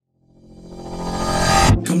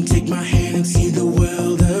Come take my hand and see the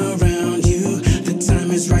world around you. The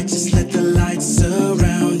time is right, just let the light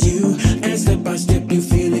surround you. And step by step you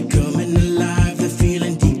feel it coming alive. The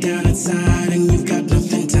feeling deep down inside, and you've got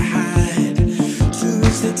nothing to hide. To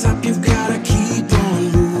reach the top you've gotta keep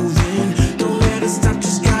on moving. Don't let it stop,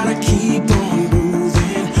 just gotta keep on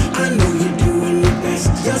moving. I know you're doing your best,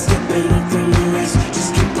 you're stepping up from the rest.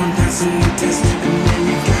 Just keep on passing the test, and then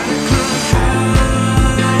you gotta climb higher.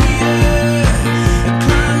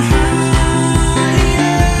 Climb higher.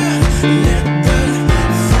 Let the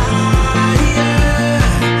fire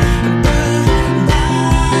burn brighter.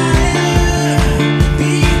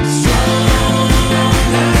 Be stronger, go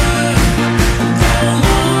longer. Climb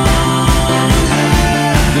higher. Climb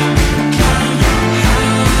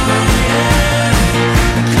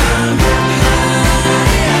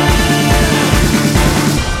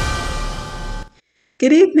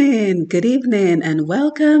Good evening, and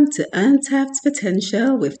welcome to Untapped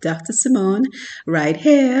Potential with Dr. Simone right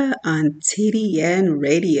here on TDN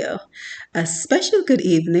Radio. A special good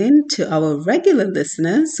evening to our regular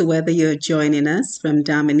listeners, whether you're joining us from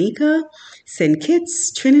Dominica, St.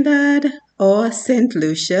 Kitts, Trinidad, or St.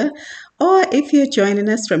 Lucia, or if you're joining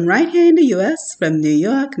us from right here in the U.S., from New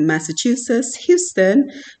York, Massachusetts,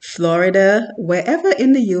 Houston, Florida, wherever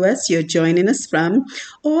in the U.S. you're joining us from,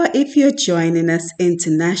 or if you're joining us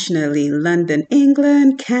internationally, London,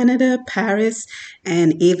 England, Canada, Paris,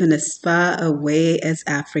 and even as far away as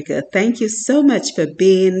Africa. Thank you so much for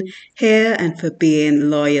being here and for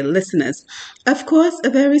being loyal listeners. Of course,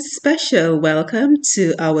 a very special welcome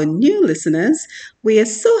to our new listeners. We are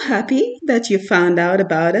so happy that you found out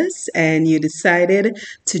about us and you decided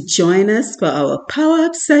to join us for our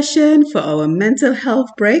power-up session, for our mental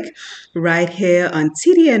health break right here on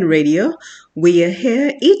TDN Radio. We are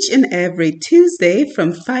here each and every Tuesday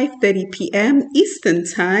from 5:30 p.m. Eastern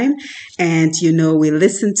Time. And we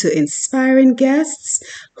listen to inspiring guests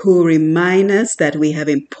who remind us that we have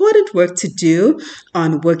important work to do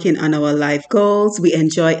on working on our life goals. We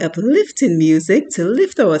enjoy uplifting music to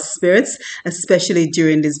lift our spirits, especially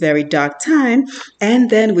during this very dark time. And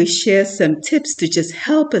then we share some tips to just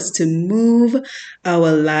help us to move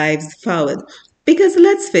our lives forward. Because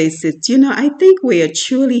let's face it, I think we are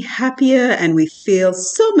truly happier and we feel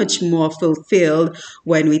so much more fulfilled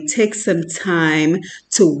when we take some time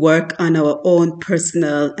to work on our own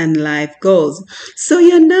personal and life goals. So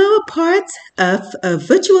you're now a part of a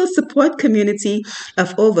virtual support community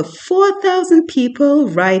of over 4,000 people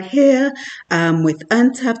right here with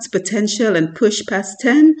Untapped Potential and Push Past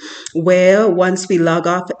 10, where once we log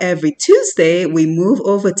off every Tuesday, we move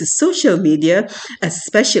over to social media,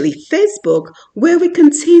 especially Facebook, where we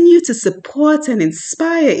continue to support and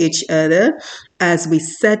inspire each other as we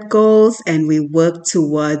set goals and we work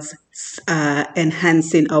towards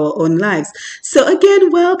enhancing our own lives. So again,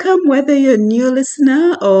 welcome, whether you're a new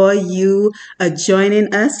listener or you are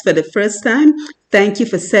joining us for the first time. Thank you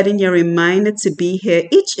for setting your reminder to be here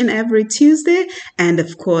each and every Tuesday. And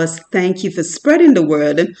of course, thank you for spreading the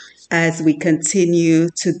word as we continue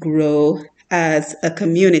to grow as a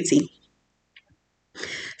community.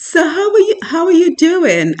 So how are you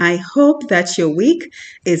doing? I hope that your week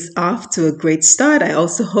is off to a great start. I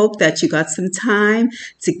also hope that you got some time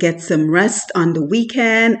to get some rest on the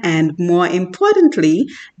weekend, and more importantly,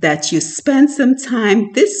 that you spend some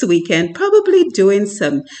time this weekend probably doing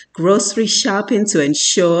some grocery shopping to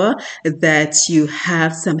ensure that you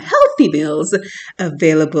have some healthy meals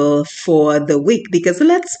available for the week. Because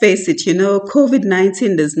let's face it,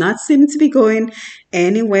 COVID-19 does not seem to be going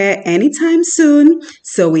anywhere anytime soon.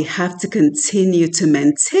 So we have to continue to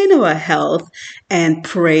maintain our health and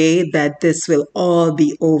pray that this will all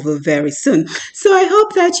be over very soon. So I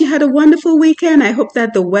hope that you had a wonderful weekend. I hope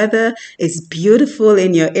that the weather is beautiful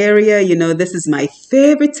in your area. This is my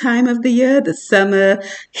favorite time of the year. The summer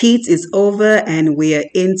heat is over and we are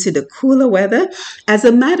into the cooler weather. As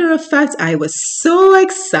a matter of fact, I was so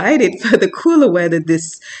excited for the cooler weather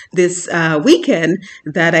this weekend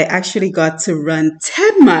that I actually got to run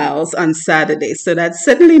 10 miles on Saturday. So that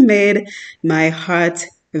certainly made my heart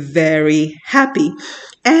very happy.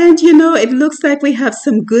 And it looks like we have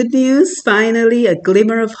some good news, finally, a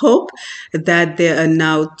glimmer of hope that there are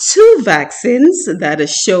now 2 vaccines that are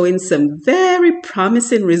showing some very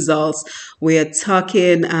promising results. We are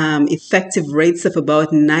talking effective rates of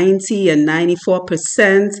about 90 and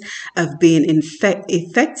 94% of being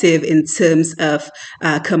effective in terms of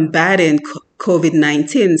combating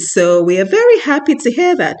COVID-19. So we are very happy to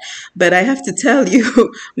hear that. But I have to tell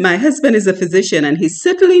you, my husband is a physician and he's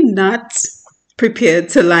certainly not prepared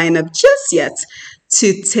to line up just yet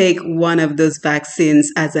to take one of those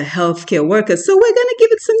vaccines as a healthcare worker. So we're going to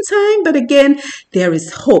give it some time. But again, there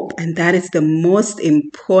is hope, and that is the most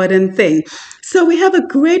important thing. So we have a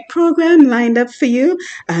great program lined up for you.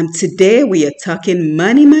 Today we are talking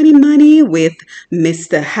money with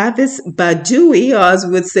Mr. Havis Badoui, or as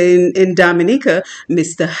we would say in Dominica,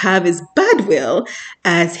 Mr. Havis Badwill,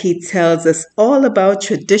 as he tells us all about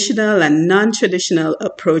traditional and non-traditional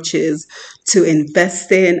approaches to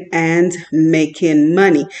investing and making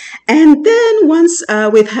money. And then once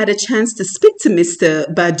we've had a chance to speak to Mr.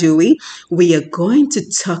 Badoui, we are going to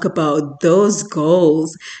talk about those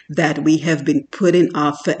goals that we have been putting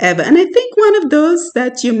off forever. And I think one of those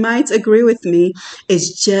that you might agree with me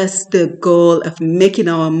is just the goal of making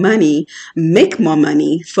our money make more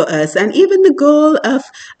money for us, and even the goal of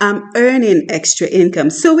earning extra income.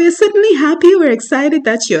 So we're certainly happy. We're excited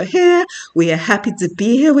that you're here. We are happy to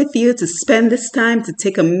be here with you to spend this time to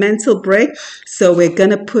take a mental break. So we're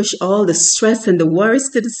going to push all the stress and the worries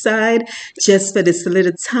to the side just for this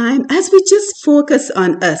little time as we just focus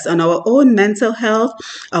on us, on our own mental health,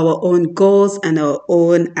 our own goals, and our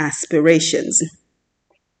own aspirations.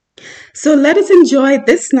 So let us enjoy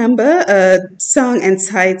this number, a song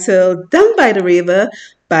entitled Down by the River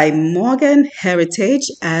by Morgan Heritage,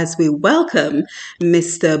 as we welcome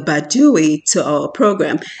Mr. Badoui to our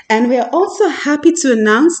program. And we are also happy to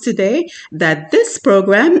announce today that this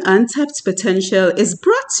program, Untapped Potential, is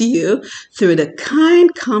brought to you through the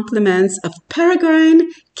kind compliments of Peregrine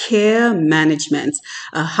Care Management,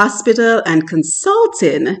 a hospital and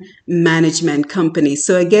consulting management company.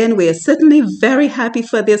 So again, we are certainly very happy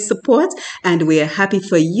for their support, and we are happy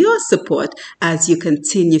for your support as you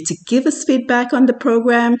continue to give us feedback on the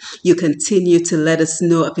program. You continue to let us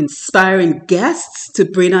know of inspiring guests to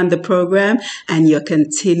bring on the program, and you're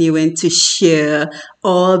continuing to share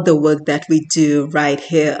all the work that we do right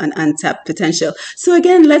here on Untapped Potential. So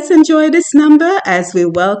again, let's enjoy this number as we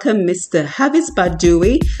welcome Mr. Havis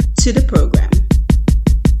Badoui to the program.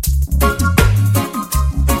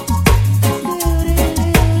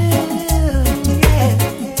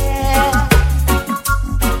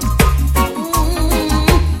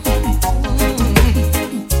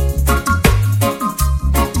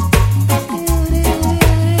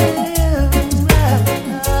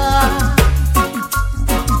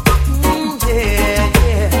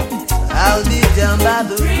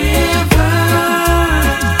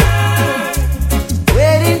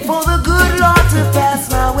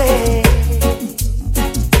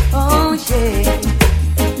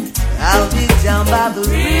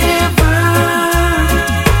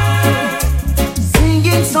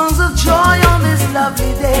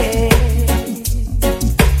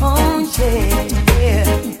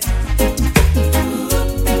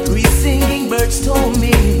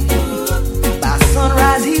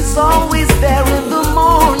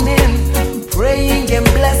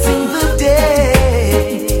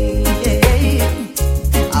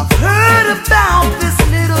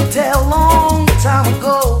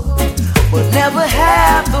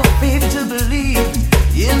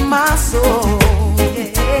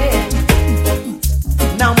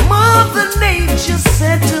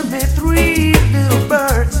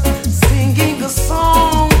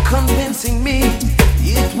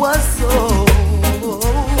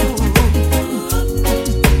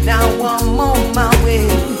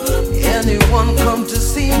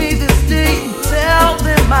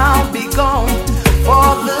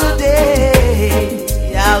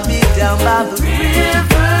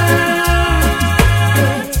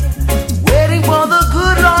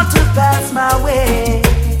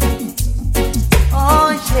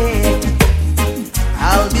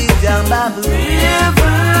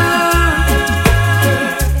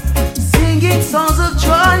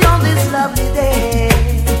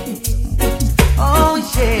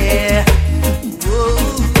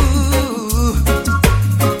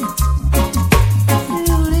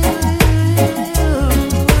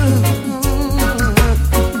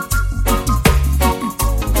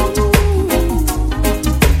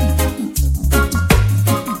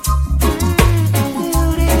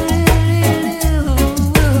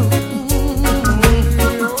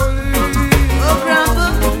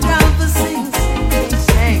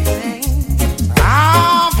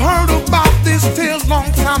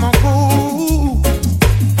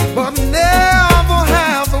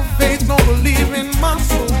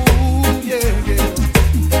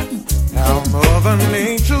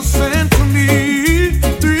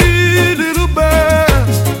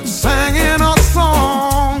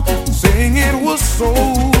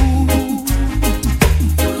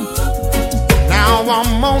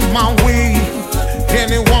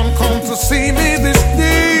 Anyone come to see me this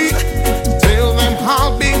day, tell them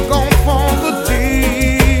I'll be gone for the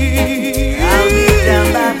day. I'll be down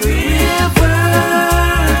by the river,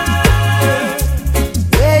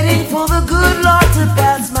 waiting for the good Lord to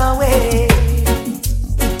pass my way.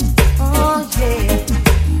 Oh yeah,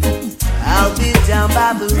 I'll be down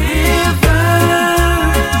by the river,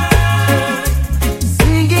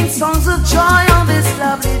 singing songs of joy on this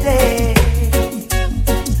lovely day.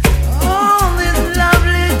 On this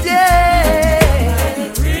lovely day,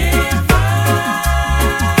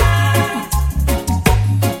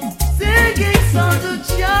 singing songs of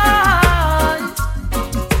joy.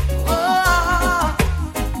 Oh,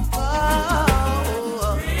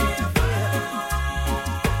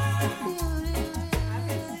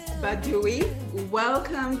 Badui,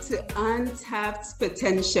 welcome to Untapped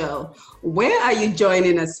Potential. Where are you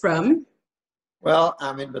joining us from? Well,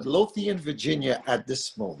 I'm in Midlothian, Virginia at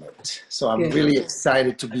this moment. So I'm Good. really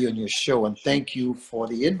excited to be on your show, and thank you for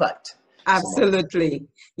the invite. Absolutely.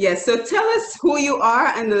 Yes. So tell us who you are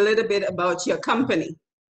and a little bit about your company.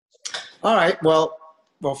 All right. Well,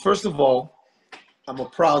 first of all, I'm a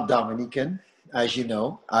proud Dominican. As you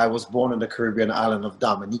know, I was born on the Caribbean island of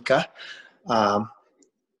Dominica.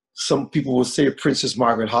 Some people will say Princess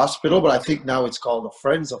Margaret Hospital, but I think now it's called the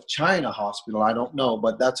Friends of China Hospital. I don't know,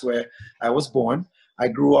 but that's where I was born. I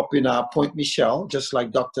grew up in Point Michel, just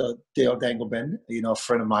like Dr. Dale Dangleben, a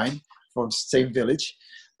friend of mine from the same village.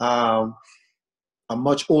 I'm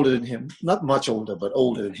much older than him, not much older, but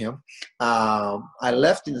older than him. I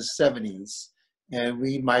left in the 70s, and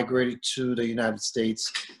we migrated to the United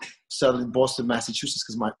States, settled in Boston, Massachusetts,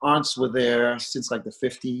 because my aunts were there since like the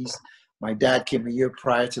 50s. My dad came a year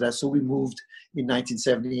prior to that, so we moved in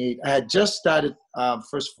 1978. I had just started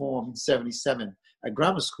first form in 77 at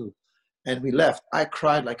grammar school, and we left. I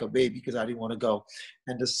cried like a baby because I didn't want to go.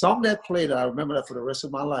 And the song that played, I remember that for the rest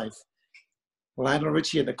of my life, Lionel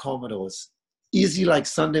Richie and the Commodores, Easy Like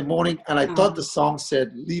Sunday Morning. And I thought the song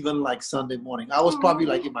said, Leaving Like Sunday Morning. I was probably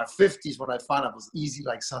like in my 50s when I found out it was Easy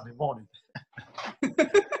Like Sunday Morning.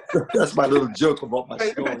 That's my little joke about my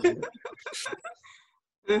story.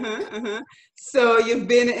 So you've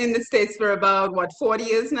been in the States for about, 40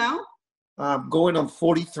 years now? I'm going on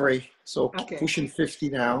 43, so Okay. pushing 50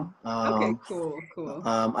 now. Okay, cool.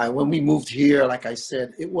 When we moved here, like I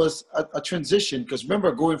said, it was a transition, because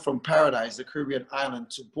remember going from Paradise, the Caribbean island,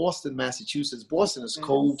 to Boston, Massachusetts. Boston is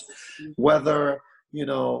cold weather,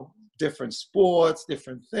 different sports,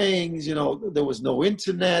 different things. There was no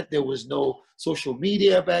internet, there was no social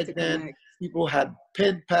media back then. People had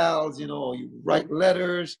pen pals, you write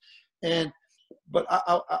letters. But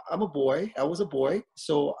I'm a boy. I was a boy.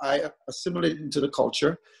 So I assimilated into the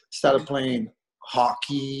culture, started playing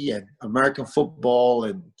hockey and American football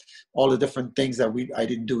and all the different things that I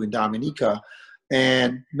didn't do in Dominica,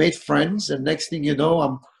 and made friends. And next thing you know,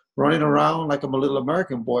 I'm running around like I'm a little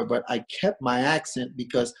American boy, but I kept my accent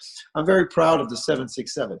because I'm very proud of the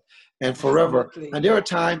 767 and forever. Absolutely. And there are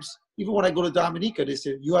times, even when I go to Dominica, they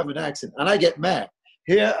say, you have an accent. And I get mad.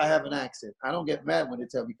 Here, I have an accent. I don't get mad when they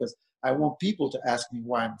tell me, because I want people to ask me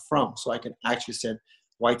where I'm from, so I can actually say,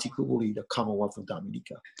 Whitey Kubuli, the Commonwealth of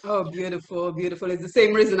Dominica. Oh, beautiful, beautiful. It's the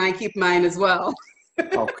same reason I keep mine as well.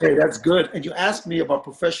 Okay, that's good. And you asked me about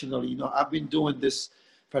professionally. I've been doing this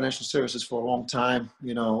financial services for a long time,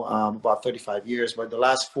 about 35 years. But the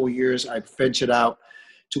last 4 years, I ventured out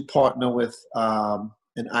to partner with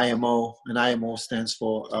an IMO. An IMO stands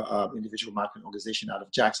for Individual Marketing Organization out of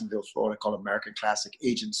Jacksonville, Florida, called American Classic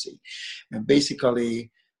Agency. And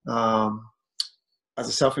basically, as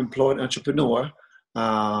a self-employed entrepreneur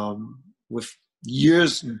with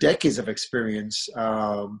years and decades of experience,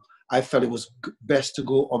 I felt it was best to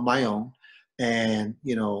go on my own and,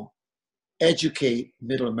 educate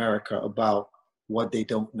Middle America about what they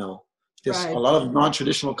don't know. There's a lot of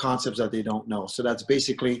non-traditional concepts that they don't know. So that's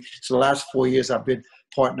basically, the last 4 years I've been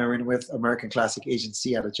partnering with American Classic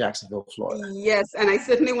Agency out of Jacksonville, Florida. Yes, and I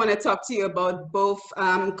certainly want to talk to you about both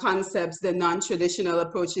concepts, the non-traditional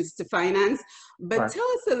approaches to finance. But tell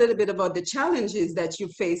us a little bit about the challenges that you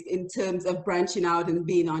faced in terms of branching out and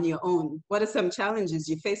being on your own. What are some challenges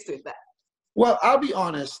you faced with that? Well, I'll be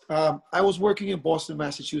honest. I was working in Boston,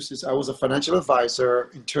 Massachusetts. I was a financial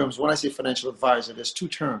advisor. When I say financial advisor, there's two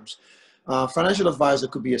terms. Financial advisor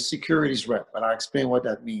could be a securities rep, and I'll explain what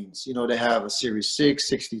that means. They have a Series 6,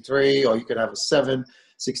 63, or you could have a 7,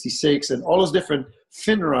 66, and all those different.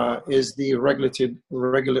 FINRA is the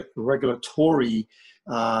regulatory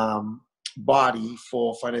body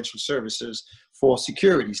for financial services for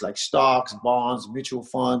securities like stocks, bonds, mutual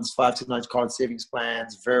funds, 5 to 9 college savings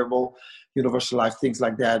plans, variable, universal life, things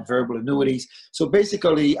like that, variable annuities. So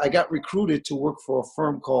basically, I got recruited to work for a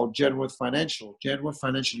firm called Genworth Financial. Genworth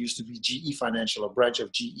Financial used to be GE Financial, a branch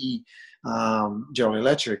of GE, General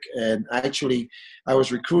Electric. And actually, I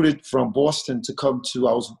was recruited from Boston to come to,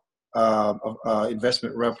 I was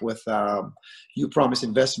investment rep with You Promise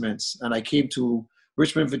Investments, and I came to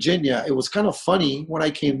Richmond, Virginia. It was kind of funny when I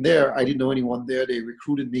came there. I didn't know anyone there. They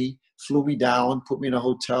recruited me, flew me down, put me in a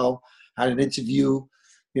hotel, had an interview.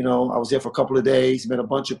 You know, I was there for a couple of days, met a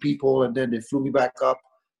bunch of people, and then they flew me back up.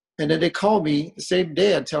 And then they called me the same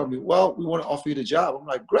day and tell me, well, we want to offer you the job. I'm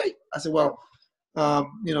like, great. I said, well,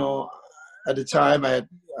 you know, at the time I had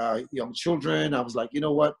young children. I was like, you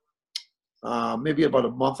know what? Maybe about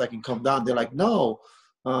a month I can come down. They're like, no,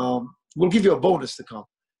 we'll give you a bonus to come.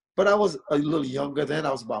 But I was a little younger then.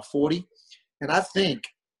 I was about 40. And I think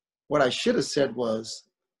what I should have said was,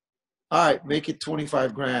 all right, make it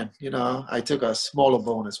 25 grand. You know, I took a smaller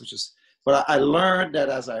bonus, but I learned that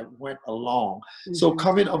as I went along. Mm-hmm. So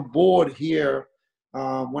coming on board here,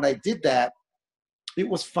 when I did that, it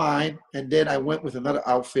was fine. And then I went with another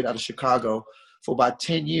outfit out of Chicago for about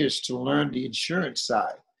 10 years to learn the insurance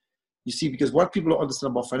side. You see, because what people don't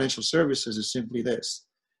understand about financial services is simply this.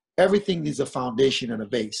 Everything needs a foundation and a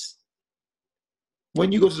base.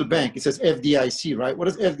 When you go to the bank, it says FDIC, right? What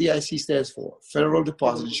does FDIC stands for? Federal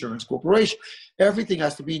Deposit Insurance Corporation. Everything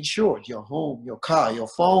has to be insured. Your home, your car, your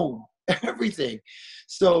phone, everything.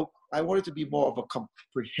 So I wanted to be more of a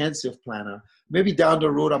comprehensive planner. Maybe down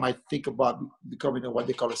the road, I might think about becoming what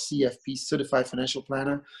they call a CFP, Certified Financial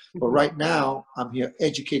Planner. But right now, I'm here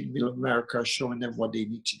educating middle America, showing them what they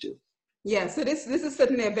need to do. Yeah, so this is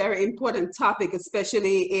certainly a very important topic,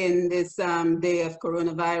 especially in this day of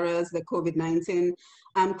coronavirus, the COVID-19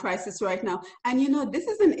 crisis right now. And, you know, this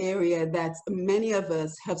is an area that many of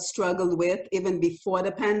us have struggled with even before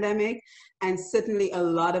the pandemic. And certainly a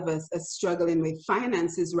lot of us are struggling with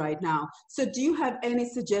finances right now. So do you have any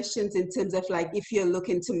suggestions in terms of, like, if you're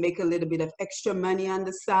looking to make a little bit of extra money on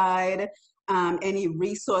the side, any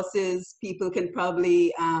resources people can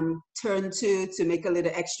probably turn to make a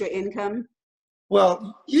little extra income?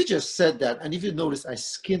 Well, you just said that. And if you notice, I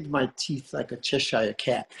skinned my teeth like a Cheshire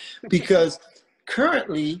cat. Because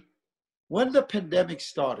currently, when the pandemic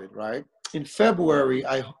started, right, in February,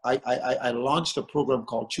 I launched a program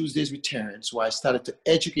called Tuesdays with Terrence, where I started to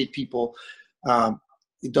educate people.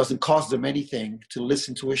 It doesn't cost them anything to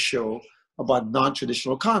listen to a show about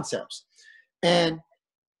non-traditional concepts. And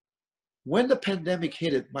when the pandemic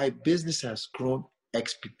hit it, my business has grown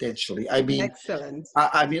exponentially. I mean, excellent.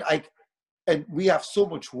 And we have so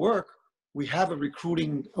much work. We have a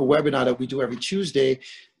webinar that we do every Tuesday.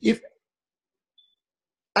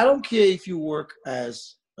 I don't care if you work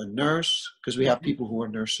as a nurse, because we have people who are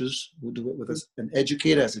nurses who do it with us, an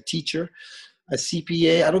educator, as a teacher, a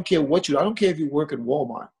CPA. I don't care I don't care if you work at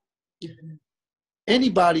Walmart. Mm-hmm.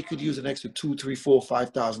 Anybody could use an extra $2,000, $3,000,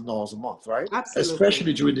 $4,000, $5,000 a month, right? Absolutely.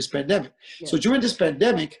 Especially during this pandemic. Yeah. So during this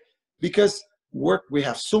pandemic, because we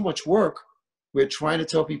have so much work, we're trying to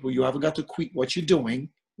tell people you haven't got to quit what you're doing.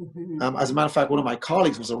 Mm-hmm. As a matter of fact, one of my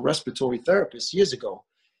colleagues was a respiratory therapist years ago,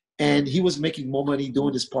 and he was making more money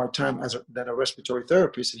doing this part-time than a respiratory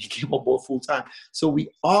therapist, and he came on board full-time. So we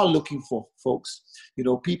are looking for folks, you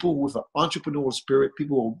know, people with an entrepreneurial spirit,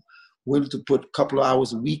 people who are willing to put a couple of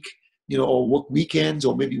hours a week, you know, or work weekends,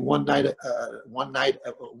 or maybe one night a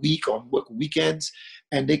week, or work weekends,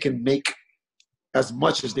 and they can make as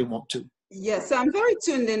much as they want to. Yes, so I'm very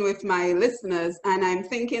tuned in with my listeners, and I'm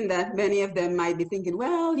thinking that many of them might be thinking,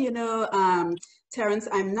 well, you know, Terrence,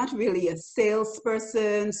 I'm not really a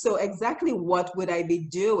salesperson, so exactly what would I be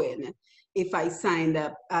doing if I signed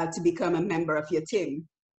up to become a member of your team?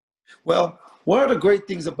 Well, one of the great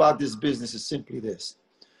things about this business is simply this.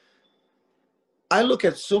 I look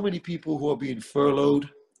at so many people who are being furloughed,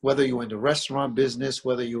 whether you're in the restaurant business,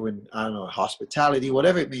 whether you're in, I don't know, hospitality,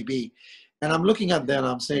 whatever it may be. And I'm looking at them and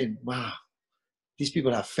I'm saying, wow, these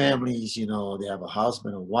people have families, you know, they have a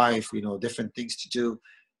husband, a wife, you know, different things to do.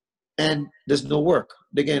 And there's no work.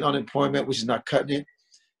 They're getting unemployment, which is not cutting it.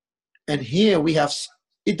 And here we have,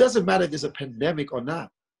 it doesn't matter if there's a pandemic or not.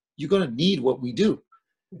 You're going to need what we do.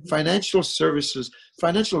 Mm-hmm. Financial services,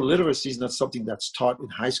 financial literacy is not something that's taught in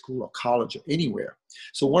high school or college or anywhere.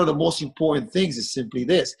 So one of the most important things is simply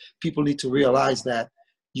this. People need to realize that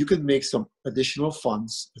you can make some additional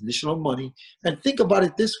funds, additional money, and think about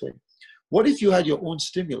it this way. What if you had your own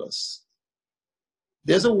stimulus?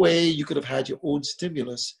 There's a way you could have had your own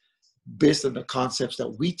stimulus based on the concepts that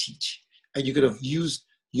we teach. And you could have used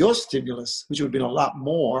your stimulus, which would have been a lot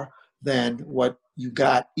more than what you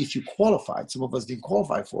got if you qualified. Some of us didn't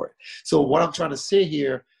qualify for it. So what I'm trying to say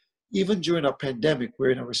here, even during a pandemic,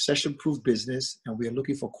 we're in a recession-proof business and we are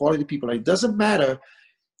looking for quality people. And it doesn't matter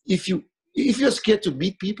if you're scared to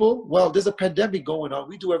meet people. Well, there's a pandemic going on.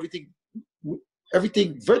 We do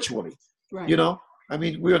everything virtually. Right. You know, I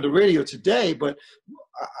mean, we're on the radio today, but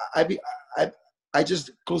I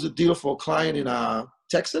just closed a deal for a client in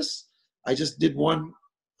Texas. I just did one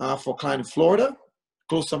for a client in Florida,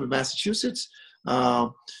 closed some in Massachusetts,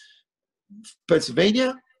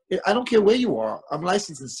 Pennsylvania. I don't care where you are. I'm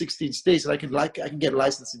licensed in 16 states, and I can get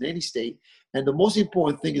licensed in any state. And the most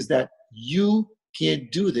important thing is that you can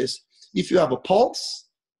do this. If you have a pulse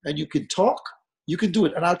and you can talk, you can do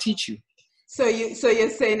it, and I'll teach you. So you're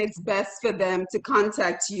saying it's best for them to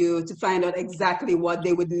contact you to find out exactly what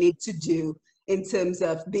they would need to do in terms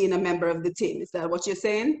of being a member of the team. Is that what you're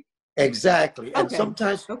saying? Exactly. And Okay.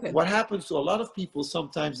 sometimes what happens to a lot of people,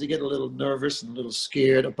 sometimes they get a little nervous and a little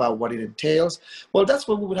scared about what it entails. Well, that's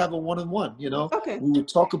when we would have a one-on-one, you know. Okay. We would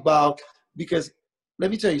talk about, because let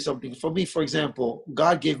me tell you something. For me, for example,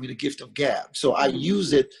 God gave me the gift of gab. So I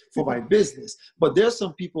use it for my business. But there's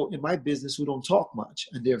some people in my business who don't talk much,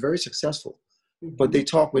 and they're very successful. But they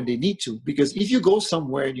talk when they need to. Because if you go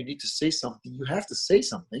somewhere and you need to say something, you have to say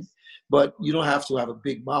something. But you don't have to have a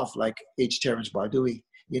big mouth like H. Terrence Bardui.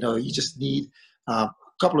 You know, you just need a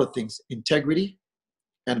couple of things: integrity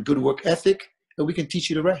and good work ethic, and we can teach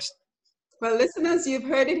you the rest. Well, listeners, you've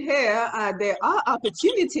heard it here. There are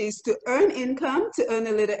opportunities to earn income, to earn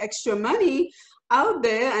a little extra money out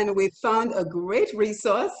there, and we found a great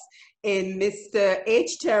resource in Mr.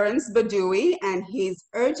 H. Terrence Bardui, and he's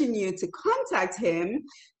urging you to contact him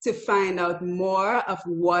to find out more of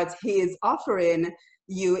what he is offering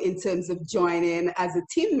you in terms of joining as a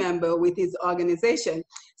team member with his organization.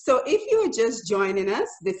 So if you are just joining us,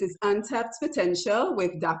 this is Untapped Potential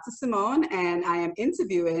with Dr. Simone, and I am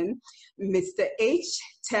interviewing Mr. H.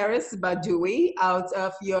 Terrence Bardui out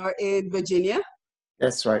of you're in Virginia.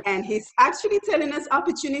 That's right. And he's actually telling us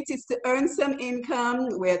opportunities to earn some income.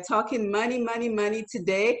 We're talking money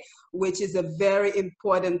today, which is a very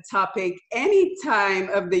important topic any time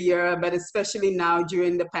of the year, but especially now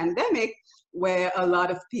during the pandemic, where a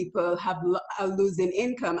lot of people are losing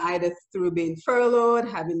income, either through being furloughed,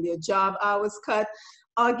 having their job hours cut,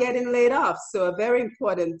 or getting laid off. So a very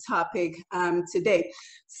important topic today.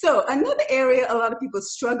 So another area a lot of people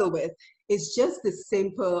struggle with is just the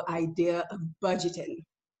simple idea of budgeting.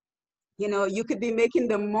 You know, you could be making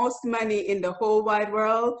the most money in the whole wide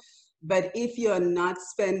world, but if you're not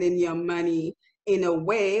spending your money in a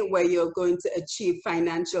way where you're going to achieve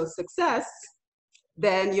financial success,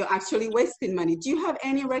 then you're actually wasting money. Do you have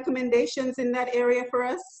any recommendations in that area for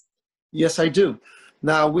us? Yes, I do.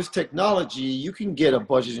 Now, with technology, you can get a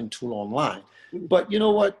budgeting tool online. But you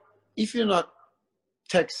know what? If you're not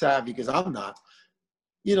tech savvy, because I'm not,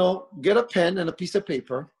 you know, get a pen and a piece of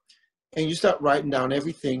paper and you start writing down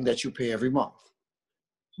everything that you pay every month.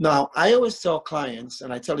 Now, I always tell clients,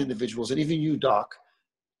 and I tell individuals, and even you, Doc,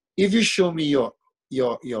 if you show me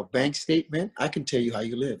your bank statement, I can tell you how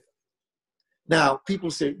you live. Now,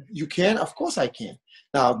 people say, you can? Of course I can.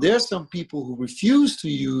 Now, there's some people who refuse to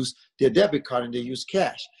use their debit card and they use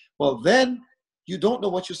cash. Well, then you don't know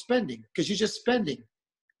what you're spending because you're just spending.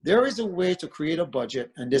 There is a way to create a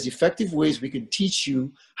budget, and there's effective ways we can teach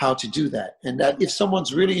you how to do that. And that if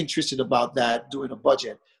someone's really interested about that, doing a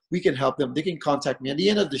budget, we can help them. They can contact me. At the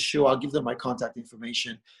end of the show, I'll give them my contact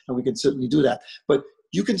information, and we can certainly do that. But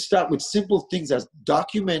you can start with simple things as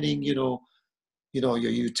documenting, your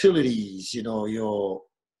utilities, your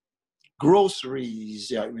groceries,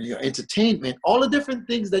 your entertainment, all the different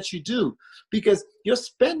things that you do, because you're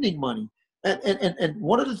spending money. And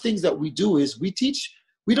one of the things that we do is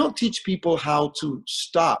we don't teach people how to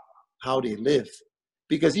stop how they live.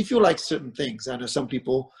 Because if you like certain things, I know some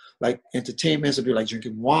people like entertainment, some people like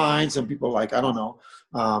drinking wine, some people like,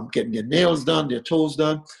 getting their nails done, their toes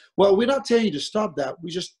done. Well, we're not telling you to stop that. We're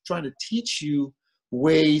just trying to teach you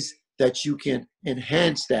ways that you can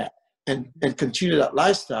enhance that and continue that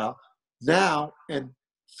lifestyle now and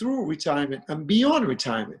through retirement and beyond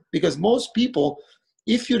retirement. Because most people,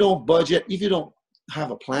 if you don't budget, if you don't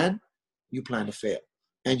have a plan, you plan to fail.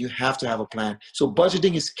 And you have to have a plan. So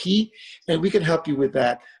budgeting is key, and we can help you with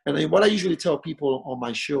that. And then what I usually tell people on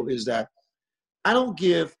my show is that I'm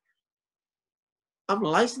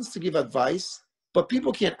licensed to give advice, but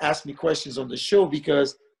people can't ask me questions on the show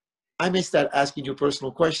because I may start asking you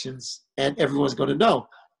personal questions and everyone's going to know.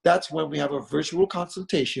 That's when we have a virtual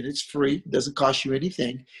consultation. It's free, it doesn't cost you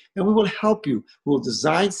anything, and we will help you. We'll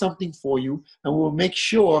design something for you, and we'll make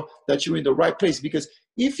sure that you're in the right place. Because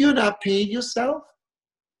if you're not paying yourself,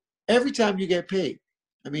 every time you get paid.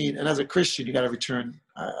 I mean, and as a Christian, you got to return,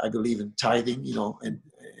 I believe in tithing, you know, and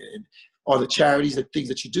all the charities and things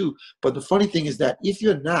that you do. But the funny thing is that if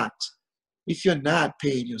you're not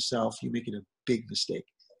paying yourself, you're making a big mistake.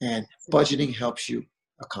 And budgeting helps you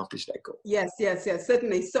accomplish that goal. Yes, yes, yes,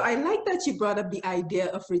 certainly. So I like that you brought up the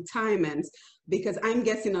idea of retirement, because I'm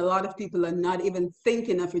guessing a lot of people are not even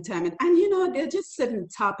thinking of retirement. And, you know, there are just certain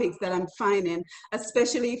topics that I'm finding,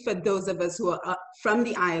 especially for those of us who are from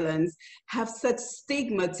the islands, have such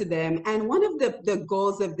stigma to them. And one of the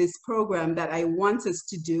goals of this program that I want us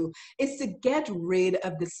to do is to get rid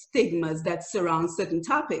of the stigmas that surround certain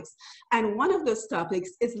topics. And one of those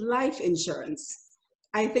topics is life insurance.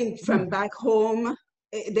 I think from back home,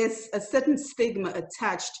 there's a certain stigma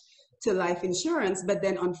attached to life insurance, but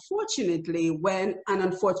then unfortunately, when an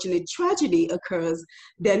unfortunate tragedy occurs,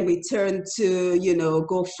 then we turn to, you know,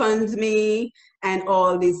 GoFundMe and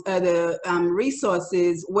all these other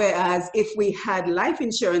resources, whereas if we had life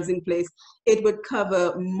insurance in place, it would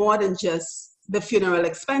cover more than just the funeral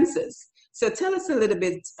expenses. So tell us a little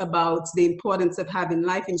bit about the importance of having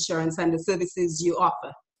life insurance and the services you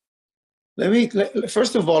offer.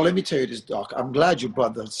 First of all, let me tell you this, Doc. I'm glad you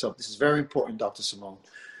brought this up. This is very important, Dr. Simone.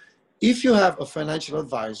 If you have a financial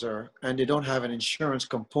advisor and they don't have an insurance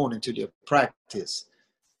component to their practice,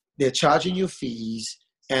 they're charging you fees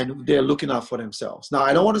and they're looking out for themselves. Now,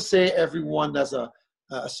 I don't want to say everyone that's a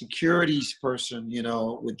securities person, you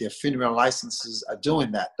know, with their funeral licenses are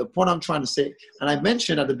doing that. The point I'm trying to say, and I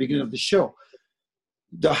mentioned at the beginning of the show,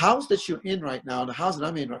 the house that you're in right now, the house that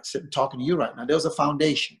I'm in, sitting talking to you right now, there's a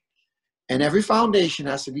foundation. And every foundation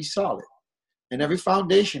has to be solid. And every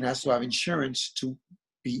foundation has to have insurance to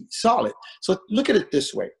be solid. So look at it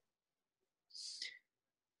this way.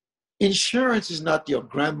 Insurance is not your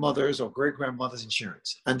grandmother's or great-grandmother's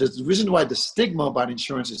insurance. And the reason why the stigma about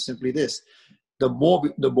insurance is simply this, the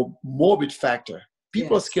morbid factor.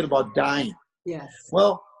 People are scared about dying. Yes.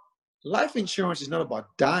 Well, life insurance is not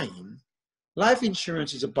about dying. Life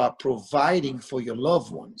insurance is about providing for your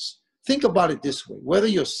loved ones. Think about it this way, whether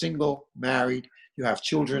you're single, married, you have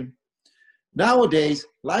children. Nowadays,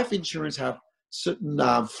 life insurance have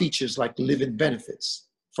certain features like living benefits.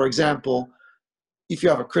 For example, if you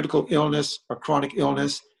have a critical illness or chronic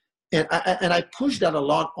illness, and I push that a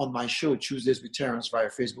lot on my show, Tuesdays with Terrence, via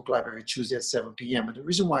Facebook Live every Tuesday at 7 p.m. And the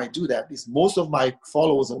reason why I do that is most of my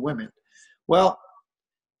followers are women. Well,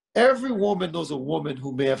 every woman knows a woman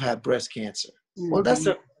who may have had breast cancer. Mm-hmm. Well, that's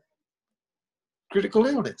a critical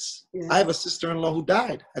illness. Yeah. I have a sister-in-law who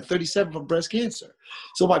died at 37 from breast cancer.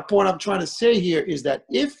 So my point I'm trying to say here is that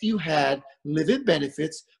if you had living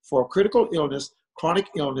benefits for critical illness, chronic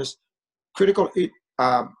illness, critical illness,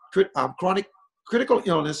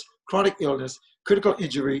 chronic illness, critical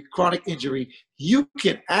injury, chronic injury, you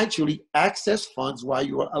can actually access funds while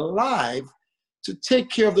you are alive to take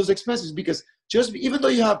care of those expenses. Because even though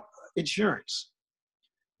you have insurance,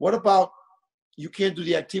 what about you can't do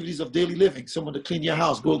the activities of daily living, someone to clean your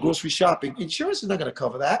house, go grocery shopping? Insurance is not going to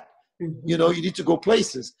cover that. Mm-hmm. You know, you need to go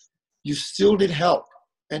places. You still need help.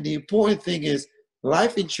 And the important thing is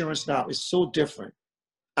life insurance now is so different.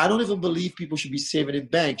 I don't even believe people should be saving in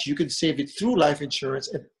banks. You can save it through life insurance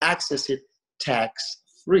and access it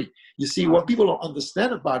tax-free. You see, what people don't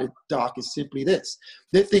understand about it, Doc, is simply this.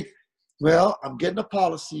 They think, well, I'm getting a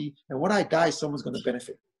policy, and when I die, someone's going to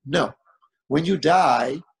benefit. No. When you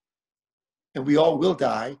die, and we all will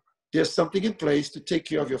die, there's something in place to take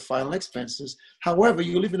care of your final expenses. However,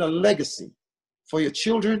 you leave in a legacy for your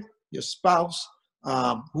children, your spouse,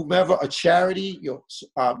 whomever, a charity,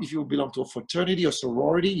 if you belong to a fraternity or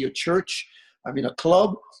sorority, your church, a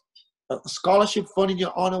club, a scholarship fund in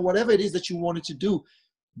your honor, whatever it is that you wanted to do.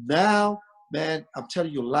 Now, man, I'm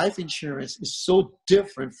telling you, life insurance is so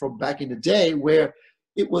different from back in the day where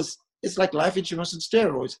it's like life insurance and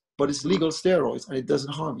steroids, but it's legal steroids and it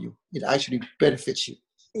doesn't harm you. It actually benefits you.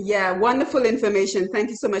 Yeah, wonderful information. Thank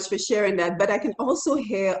you so much for sharing that. But I can also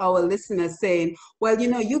hear our listeners saying, well, you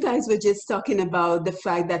know, you guys were just talking about the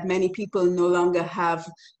fact that many people no longer have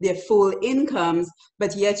their full incomes,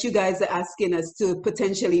 but yet you guys are asking us to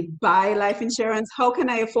potentially buy life insurance. How can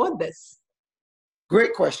I afford this?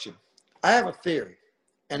 Great question. I have a theory,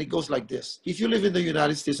 and it goes like this. If you live in the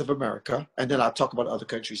United States of America, and then I'll talk about other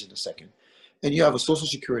countries in a second, and you have a social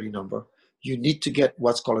security number, you need to get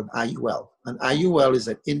what's called an IUL. An IUL is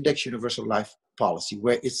an Index Universal Life Policy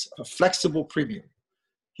where it's a flexible premium.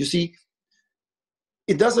 You see,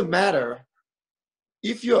 it doesn't matter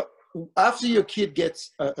if after your kid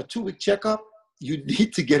gets a 2-week checkup, you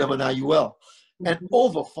need to get them an IUL and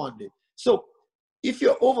overfund it. So if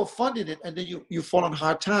you're overfunding it and then you fall on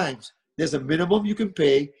hard times, there's a minimum you can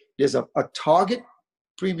pay. There's a target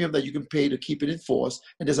premium that you can pay to keep it in force,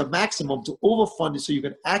 and there's a maximum to overfund it so you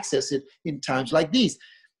can access it in times like these.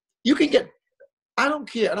 You can get, I don't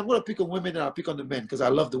care, and I'm going to pick on women and I'll pick on the men because I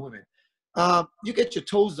love the women. You get your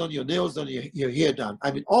toes done, your nails done, your hair done.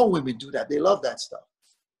 I mean, all women do that. They love that stuff.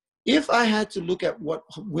 If I had to look at what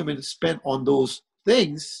women spend on those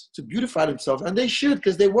things to beautify themselves, and they should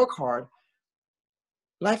because they work hard,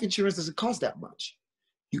 life insurance doesn't cost that much.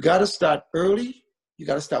 You got to start early. You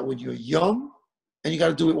got to start when you're young, and you got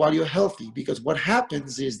to do it while you're healthy, because what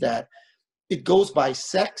happens is that it goes by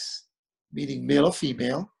sex, meaning male or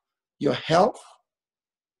female, your health,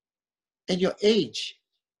 and your age.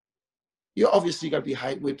 You obviously got to be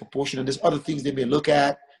height, weight, proportion, and there's other things they may look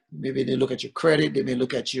at. Maybe they look at your credit. They may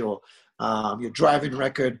look at your driving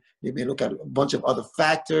record. They may look at a bunch of other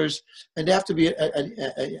factors, and they have to be an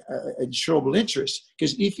insurable interest.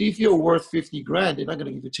 Because if you're worth 50 grand, they're not going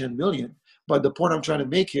to give you 10 million. But the point I'm trying to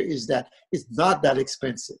make here is that it's not that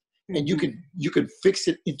expensive, and you can fix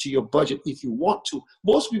it into your budget if you want to.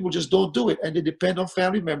 Most people just don't do it, and they depend on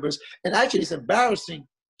family members. And actually, it's embarrassing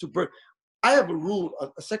to. I have a rule,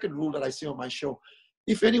 a second rule that I say on my show.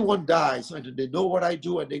 If anyone dies and they know what I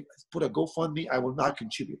do and they put a GoFundMe, I will not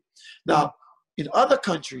contribute. Now, in other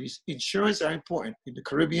countries, insurance are important. In the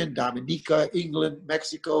Caribbean, Dominica, England,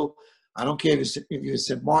 Mexico, I don't care if you're in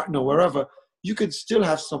St. Martin or wherever, you can still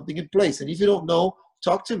have something in place. And if you don't know,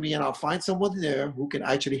 talk to me and I'll find someone there who can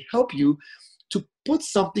actually help you to put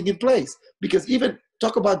something in place. Because even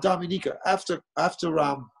talk about Dominica, after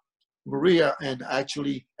Maria and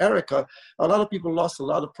actually Erica, a lot of people lost a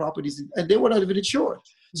lot of properties and they were not even insured.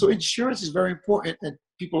 So insurance is very important, and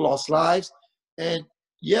people lost lives. And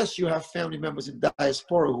yes, you have family members in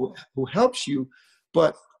diaspora who helps you,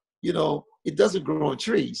 but you know, it doesn't grow on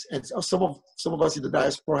trees. And some of us in the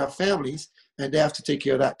diaspora have families and they have to take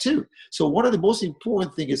care of that too. So one of the most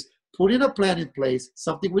important things is putting a plan in place,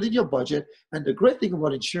 something within your budget. And the great thing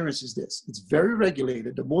about insurance is this: it's very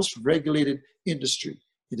regulated, the most regulated industry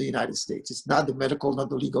in the United States. It's not the medical, not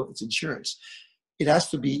the legal, it's insurance. It has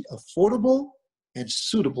to be affordable and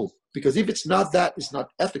suitable, because if it's not that, it's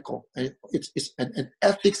not ethical, and and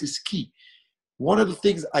ethics is key. One of the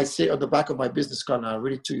things I say on the back of my business card, and I'll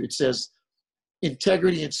read it to you, it says,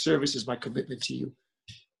 integrity and service is my commitment to you.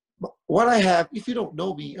 What I have, if you don't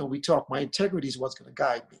know me and we talk, my integrity is what's going to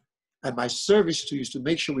guide me. And my service to you is to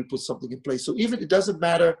make sure we put something in place. So even it doesn't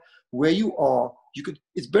matter where you are,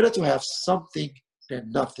 it's better to have something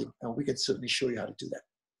than nothing. And we can certainly show you how to do that.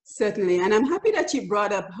 Certainly. And I'm happy that you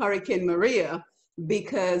brought up Hurricane Maria,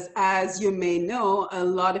 because as you may know, a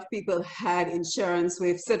lot of people had insurance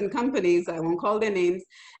with certain companies, I won't call their names,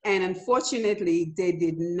 and unfortunately they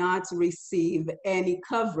did not receive any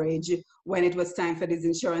coverage when it was time for these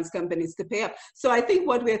insurance companies to pay up. So I think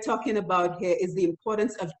what we're talking about here is the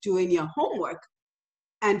importance of doing your homework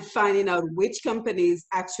and finding out which companies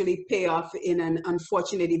actually pay off in an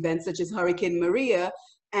unfortunate event such as Hurricane Maria,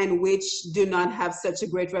 and which do not have such a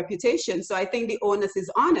great reputation. So I think the onus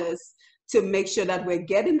is on us to make sure that we're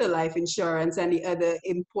getting the life insurance and the other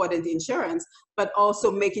important insurance, but also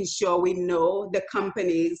making sure we know the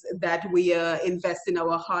companies that we are investing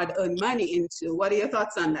our hard-earned money into. What are your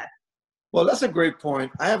thoughts on that? Well, that's a great point.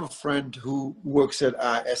 I have a friend who works at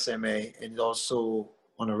SMA and is also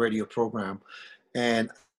on a radio program. And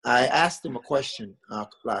I asked him a question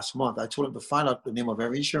last month. I told him to find out the name of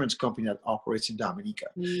every insurance company that operates in Dominica.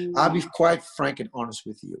 I'll be quite frank and honest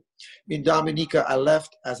with you. In Dominica, I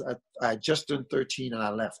left I just turned 13 and I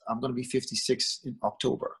left. I'm going to be 56 in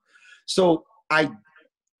October. So I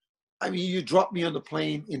mean, you drop me on the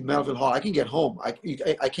plane in Melville Hall, I can get home. I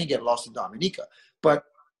can't get lost in Dominica. But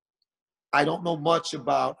I don't know much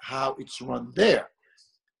about how it's run there.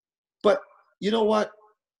 But you know what?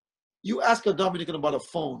 You ask a Dominican about a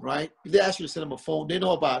phone, right? If they ask you to send them a phone, they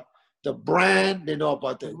know about the brand, they know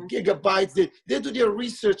about the gigabytes. They do their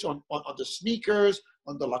research on the sneakers,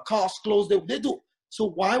 on the Lacoste clothes. They do. So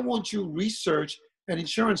why won't you research an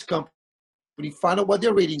insurance company, find out what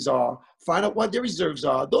their ratings are, find out what their reserves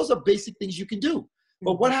are? Those are basic things you can do.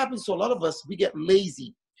 But what happens to a lot of us, we get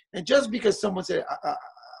lazy. And just because someone said,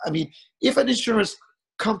 I mean, if an insurance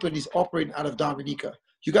company is operating out of Dominica,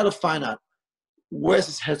 you got to find out, where's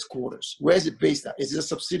its headquarters? Where is it based at? Is it a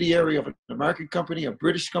subsidiary of an American company, a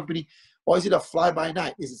British company, or is it a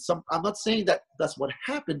fly-by-night? Is it some? I'm not saying that that's what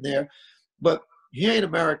happened there, but here in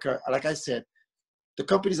America, like I said, the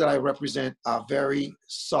companies that I represent are very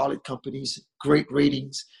solid companies, great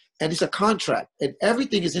ratings, and it's a contract, and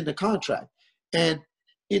everything is in the contract. And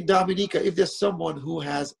in Dominica, if there's someone who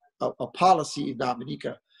has a policy in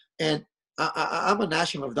Dominica, and I'm a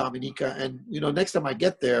national of Dominica, and you know, next time I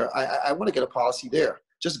get there, I want to get a policy there.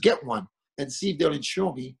 Just get one, and see if they'll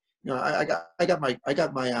insure me. You know, I got my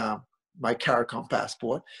CARICOM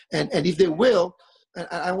passport, and if they will, and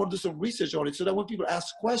I want to do some research on it so that when people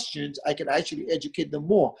ask questions, I can actually educate them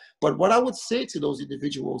more. But what I would say to those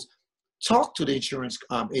individuals, talk to the insurance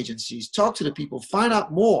agencies, talk to the people, find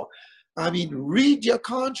out more. I mean, read your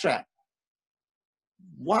contract.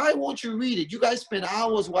 Why won't you read it? You guys spend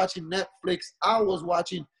hours watching Netflix, hours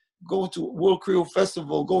watching, going to World Creole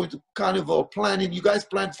Festival, going to Carnival, planning. You guys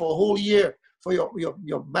plan for a whole year for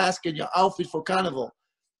your mask and your outfit for Carnival.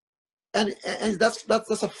 And that's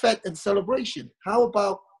a fete and celebration. How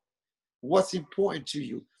about what's important to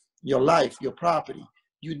you? Your life, your property.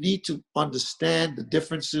 You need to understand the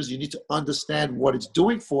differences. You need to understand what it's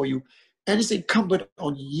doing for you. And it's incumbent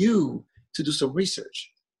on you to do some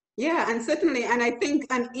research. Yeah, and certainly, and I think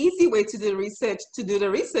an easy way to do the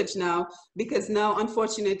research now, because now,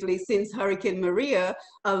 unfortunately, since Hurricane Maria,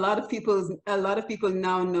 a lot of people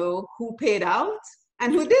now know who paid out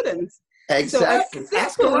and who didn't. Exactly. So a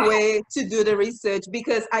simple way to do the research,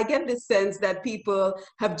 because I get the sense that people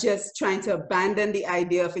have just trying to abandon the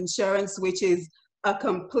idea of insurance, which is a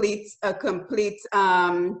complete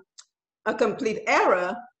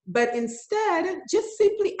error. But instead, just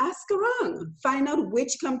simply ask around, find out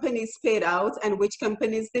which companies paid out and which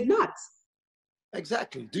companies did not.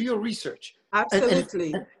 Exactly. Do your research.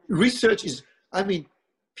 Absolutely. And research is, I mean,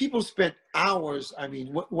 people spend hours. I mean,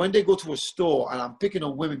 when they go to a store, and I'm picking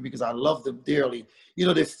on women because I love them dearly, you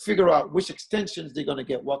know, they figure out which extensions they're going to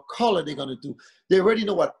get, what color they're going to do. They already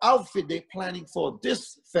know what outfit they're planning for,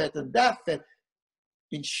 this fete and that fete.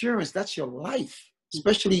 Insurance, that's your life,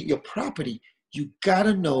 especially your property. You got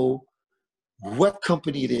to know what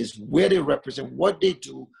company it is, where they represent, what they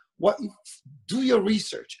do, do your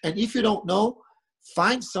research. And if you don't know,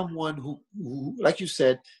 find someone who, like you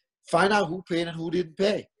said, find out who paid and who didn't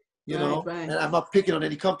pay, you know. Right. And I'm not picking on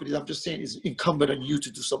any companies. I'm just saying it's incumbent on you to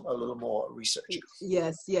do a little more research.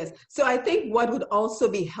 Yes. So I think what would also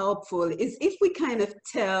be helpful is if we kind of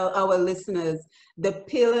tell our listeners the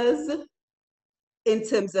pillars in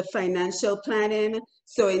terms of financial planning.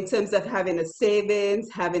 So in terms of having a savings,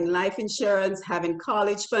 having life insurance, having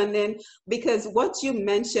college funding, because what you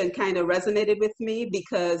mentioned kind of resonated with me,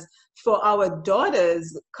 because for our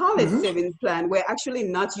daughter's college savings plan, we're actually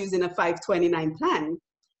not using a 529 plan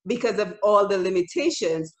because of all the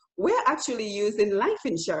limitations. We're actually using life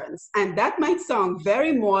insurance. And that might sound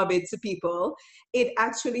very morbid to people. It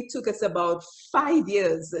actually took us about 5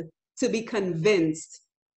 years to be convinced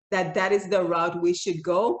that that is the route we should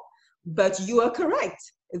go. But you are correct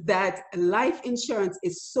that life insurance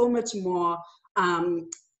is so much more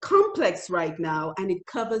complex right now, and it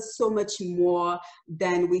covers so much more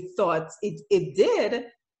than we thought it did,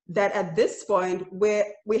 that at this point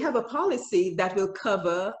we have a policy that will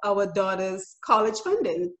cover our daughter's college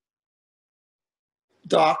funding.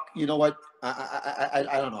 Doc, you know what? I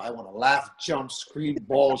don't know. I want to laugh, jump, scream,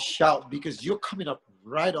 bawl, shout, because you're coming up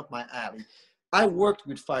right up my alley. I worked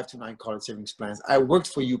with 529 college savings plans. I worked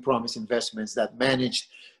for Promise Investments that managed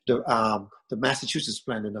the Massachusetts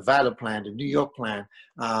plan, the Nevada plan, the New York plan,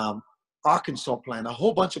 Arkansas plan, a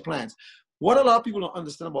whole bunch of plans. What a lot of people don't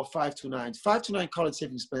understand about 529 college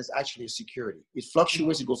savings plans actually is security. It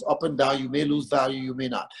fluctuates, it goes up and down. You may lose value, you may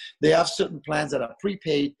not. They have certain plans that are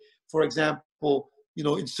prepaid. For example, you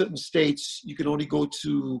know, in certain states, you can only go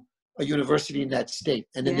to a university in that state.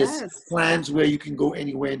 And then there's plans where you can go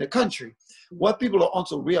anywhere in the country. What people don't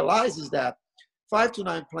also realize is that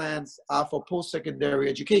 529 plans are for post-secondary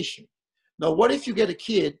education. Now, what if you get a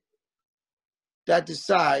kid that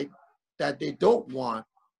decide that they don't want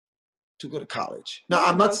to go to college? Now,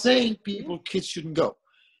 I'm not saying kids shouldn't go.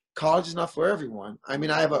 College is not for everyone. I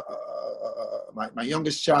mean, I have my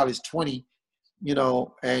youngest child is 20, you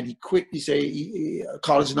know, and he quit. He say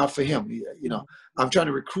college is not for him. You know, I'm trying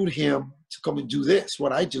to recruit him to come and do this,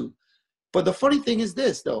 what I do. But the funny thing is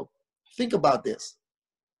this, though. Think about this.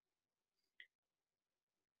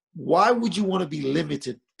 Why would you want to be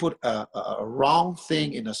limited, put a round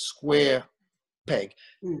thing in a square peg?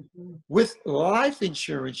 With life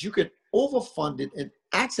insurance, you can overfund it and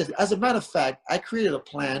access it. As a matter of fact, I created a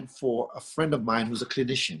plan for a friend of mine who's a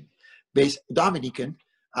clinician, based Dominican,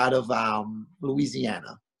 out of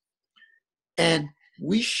Louisiana. And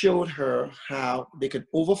we showed her how they can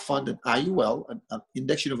overfund an IUL, an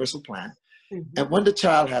Index Universal Plan. And when the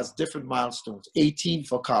child has different milestones, 18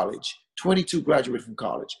 for college, 22 graduate from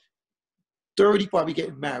college, 30 probably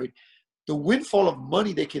getting married, the windfall of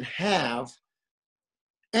money they can have,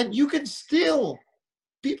 and you can still,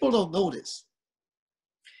 people don't know this.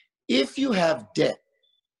 If you have debt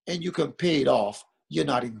and you can pay it off, you're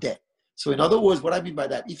not in debt. So in other words, what I mean by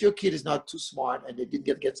that, if your kid is not too smart and they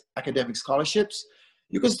didn't get academic scholarships,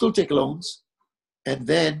 you can still take loans, and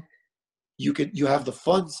then you have the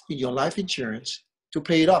funds in your life insurance to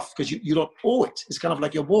pay it off because you don't owe it. It's kind of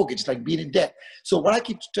like your mortgage. It's like being in debt. So what I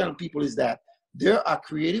keep telling people is that there are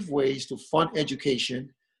creative ways to fund education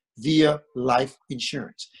via life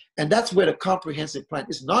insurance. And that's where the comprehensive plan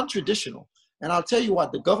is non-traditional. And I'll tell you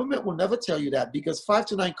what, the government will never tell you that, because 5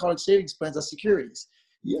 to 9 college savings plans are securities.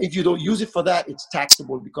 If you don't use it for that, it's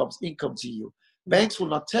taxable, it becomes income to you. Banks will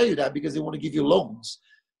not tell you that because they want to give you loans.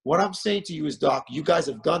 What I'm saying to you is, Doc, you guys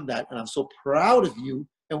have done that, and I'm so proud of you.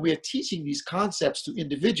 And we are teaching these concepts to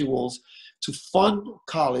individuals to fund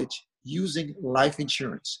college using life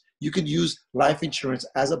insurance. You can use life insurance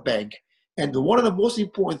as a bank. And one of the most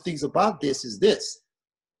important things about this is this: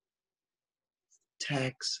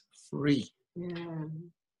 tax-free. Yeah.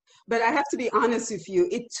 But I have to be honest with you,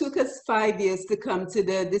 it took us 5 years to come to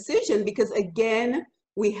the decision because, again,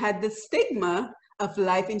 we had the stigma of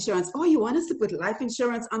life insurance. Oh, you want us to put life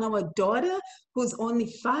insurance on our daughter who's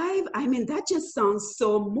only 5? I mean, that just sounds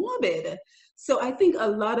so morbid. So I think a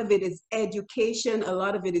lot of it is education. A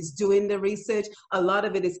lot of it is doing the research. A lot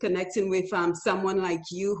of it is connecting with someone like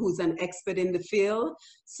you who's an expert in the field.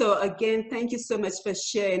 So again, thank you so much for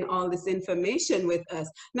sharing all this information with us.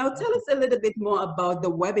 Now tell us a little bit more about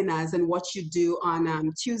the webinars and what you do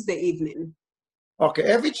on Tuesday evening. Okay,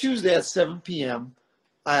 every Tuesday at 7 p.m.,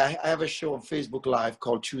 I have a show on Facebook Live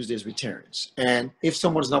called Tuesdays with Terrence. And if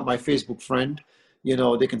someone's not my Facebook friend,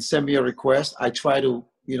 they can send me a request. I try to,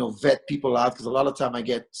 vet people out, because a lot of time I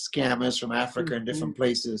get scammers from Africa and different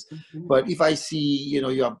places. But if I see,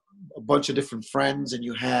 you have a bunch of different friends and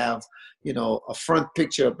you have, a front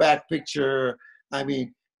picture, a back picture, I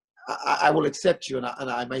mean, I will accept you, and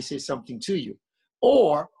I might say something to you.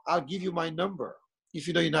 Or I'll give you my number. If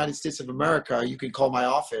you know United States of America, you can call my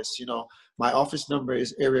office. My office number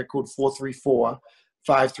is area code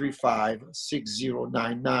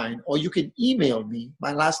 434-535-6099. Or you can email me.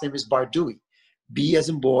 My last name is Bardouille. B as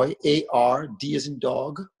in boy, A-R, D as in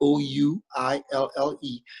dog,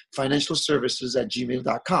 O-U-I-L-L-E,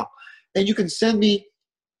 financialservices@gmail.com. And you can send me,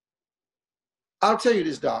 I'll tell you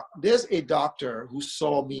this, Doc. There's a doctor who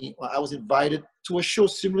saw me. I was invited to a show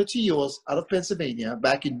similar to yours out of Pennsylvania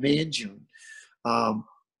back in May and June.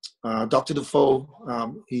 Dr. Defoe,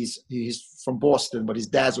 he's from Boston, but his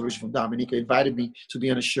dad's originally from Dominica, invited me to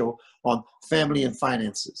be on a show on family and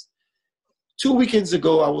finances. 2 weekends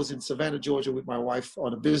ago, I was in Savannah, Georgia with my wife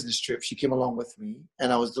on a business trip. She came along with me,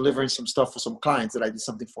 and I was delivering some stuff for some clients that I did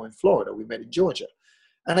something for in Florida. We met in Georgia.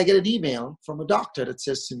 And I get an email from a doctor that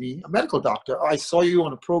says to me, a medical doctor, "Oh, I saw you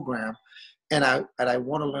on a program, and I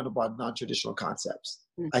want to learn about non-traditional concepts."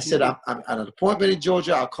 I said, I'm at an appointment in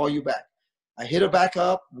Georgia. I'll call you back. I hit her back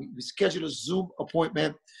up. We scheduled a Zoom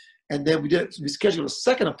appointment, and then we scheduled a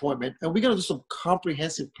second appointment, and we're going to do some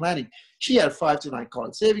comprehensive planning. She had a 5 to 9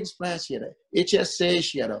 college savings plan. She had a HSA.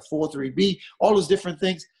 She had a 403B, all those different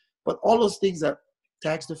things, but all those things are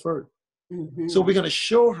tax deferred. So we're going to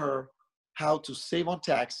show her how to save on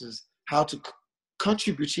taxes, how to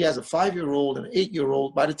contribute. She has a 5-year-old and an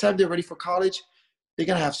 8-year-old. By the time they're ready for college, they're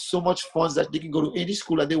going to have so much funds that they can go to any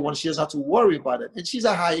school that they want. She doesn't have to worry about it. And she's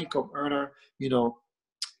a high income earner,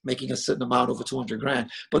 making a certain amount over 200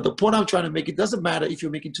 grand. But the point I'm trying to make, it doesn't matter if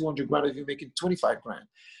you're making 200 grand or if you're making 25 grand.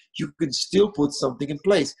 You can still put something in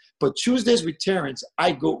place. But Tuesdays with Terrence,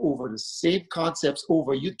 I go over the same concepts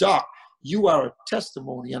over you. Doc, you are a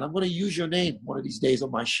testimony, and I'm going to use your name one of these days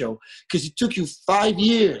on my show, because it took you 5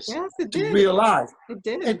 years to realize. It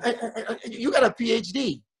did. And you got a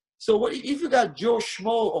PhD. So what if you got Joe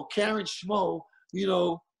Schmo or Karen Schmo,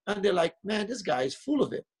 and they're like, man, this guy is full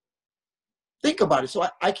of it. Think about it. So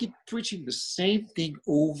I keep preaching the same thing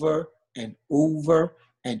over and over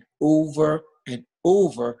and over and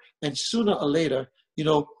over. And sooner or later,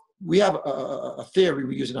 we have a theory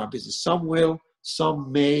we use in our business. Some will,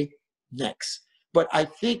 some may, next. But I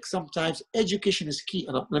think sometimes education is key.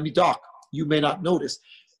 And let me, Doc, you may not notice,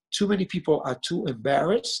 too many people are too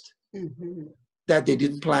embarrassed that they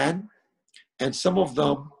didn't plan. And some of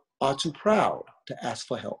them are too proud to ask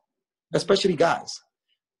for help, especially guys.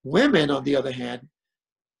 Women, on the other hand,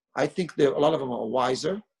 I think a lot of them are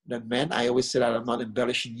wiser than men. I always say that. I'm not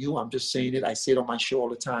embellishing you. I'm just saying it. I say it on my show all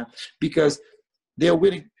the time, because they're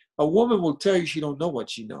willing. A woman will tell you she don't know what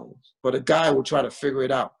she knows, but a guy will try to figure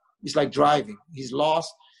it out. It's like driving. He's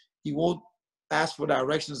lost. He won't ask for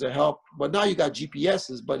directions or help. But now you got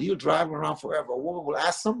GPSs, but he'll drive around forever. A woman will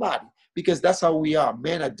ask somebody, because that's how we are.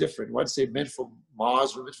 Men are different. Why say men from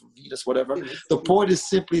Mars, women from Venus, whatever. The point is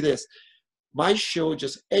simply this. My show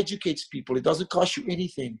just educates people. It doesn't cost you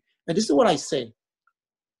anything. And this is what I say.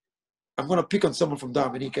 I'm going to pick on someone from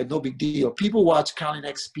Dominica, no big deal. People watch Colin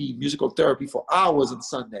XP musical therapy for hours on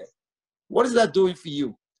Sunday. What is that doing for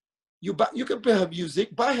you? You can play her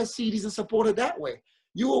music, buy her CDs and support her that way.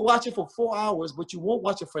 You will watch it for 4 hours, but you won't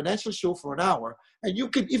watch a financial show for an hour. And you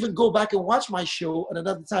can even go back and watch my show at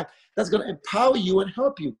another time. That's going to empower you and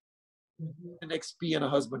help you. And XP and her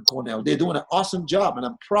husband, Cornell, they're doing an awesome job, and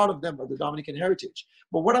I'm proud of them, of the Dominican heritage.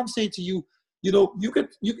 But what I'm saying to you, you know,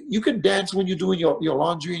 you can dance when you're doing your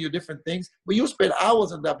laundry and your different things, but you'll spend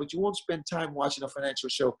hours on that, but you won't spend time watching a financial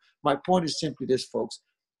show. My point is simply this, folks.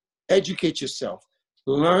 Educate yourself.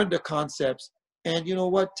 Learn the concepts. And you know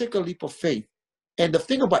what? Take a leap of faith. And the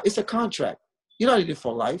thing about it's a contract. You're not in it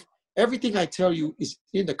for life. Everything I tell you is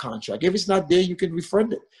in the contract. If it's not there, you can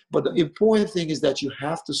refund it. But the important thing is that you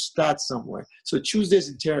have to start somewhere. So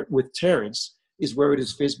Tuesdays with Terrence is where it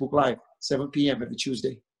is, Facebook Live, 7 p.m. every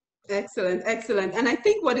Tuesday. Excellent, excellent. And I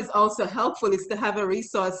think what is also helpful is to have a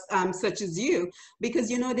resource such as you, because,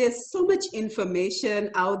 you know, there's so much information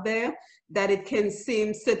out there that it can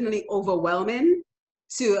seem certainly overwhelming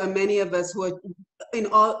to many of us who are in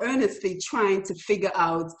all earnestly trying to figure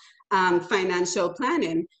out financial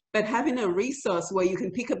planning. But having a resource where you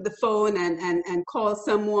can pick up the phone and call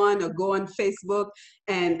someone or go on Facebook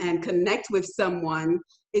and connect with someone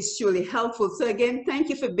is truly helpful. So again, thank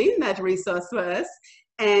you for being that resource for us.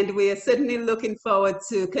 And we are certainly looking forward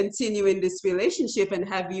to continuing this relationship and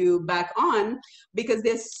have you back on, because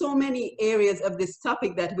there's so many areas of this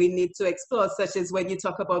topic that we need to explore, such as when you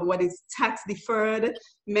talk about what is tax deferred.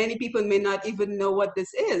 Many people may not even know what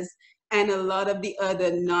this is, and a lot of the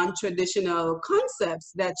other non-traditional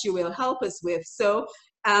concepts that you will help us with. So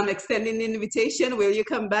I'm extending the invitation. Will you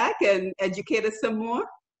come back and educate us some more?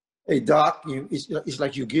 Hey, Doc, it's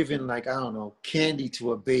like you're giving, like, I don't know, candy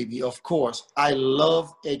to a baby. Of course, I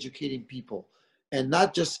love educating people, and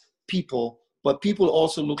not just people, but people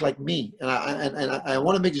also look like me. And I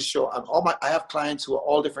want to make this sure. I have clients who are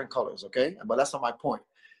all different colors, okay? But that's not my point.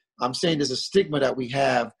 I'm saying there's a stigma that we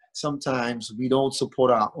have. Sometimes we don't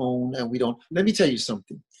support our own, and we don't. Let me tell you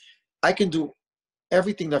something. I can do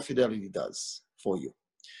everything that Fidelity does for you.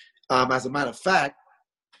 As a matter of fact,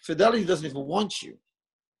 Fidelity doesn't even want you.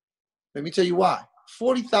 Let me tell you why.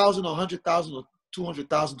 40,000 or 100,000 or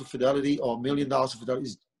 200,000 to Fidelity or $1 million to Fidelity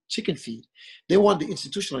is chicken feed. They want the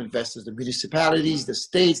institutional investors, the municipalities, the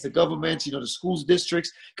states, the governments, you know, the schools,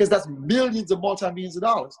 districts, because that's millions of multi-millions of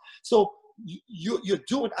dollars. So you're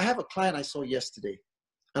doing, I have a client I saw yesterday,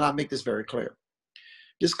 and I'll make this very clear.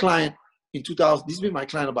 This client in 2000, this has been my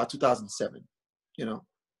client about 2007, you know,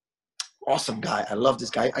 awesome guy. I love this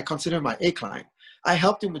guy. I consider him my A client. I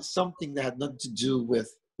helped him with something that had nothing to do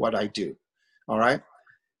with what I do, all right?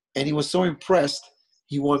 And he was so impressed,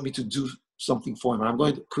 he wanted me to do something for him. I'm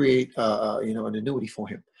going to create, you know, an annuity for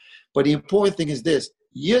him. But the important thing is this.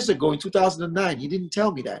 Years ago, in 2009, he didn't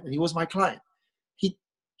tell me that, and he was my client.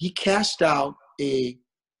 He cashed out a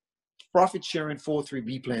profit-sharing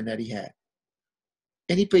 403B plan that he had,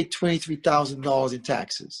 and he paid $23,000 in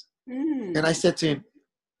taxes. And I said to him,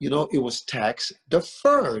 you know, it was tax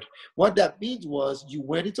deferred. What that means was you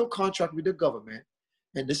went into a contract with the government.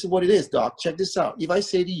 And this is what it is, Doc. Check this out. If I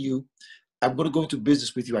say to you, I'm going to go into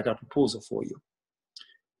business with you, I got a proposal for you.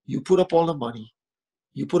 You put up all the money.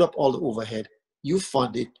 You put up all the overhead. You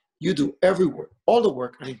fund it. You do every work, all the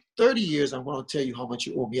work. And in 30 years, I'm going to tell you how much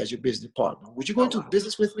you owe me as your business partner. Would you go into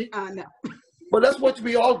business with me? No. But that's what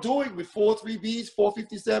we all doing with 403Bs,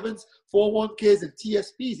 457s, 401Ks, and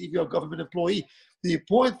TSPs if you're a government employee. The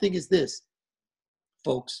important thing is this,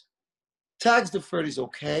 folks. Tax deferred is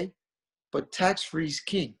okay, but tax-free is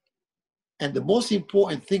king. And the most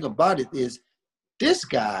important thing about it is this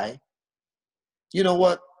guy, you know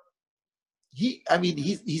what?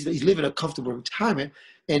 He's living a comfortable retirement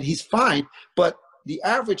and he's fine. But the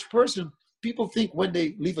average person, people think when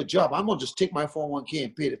they leave a job, I'm going to just take my 401k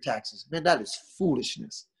and pay the taxes. Man, that is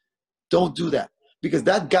foolishness. Don't do that. Because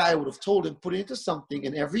that guy would have told him, put it into something,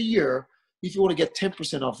 and every year, if you want to get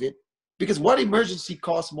 10% of it, because what emergency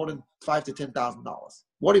costs more than $5,000 to $10,000?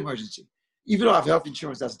 What emergency? Even though I have health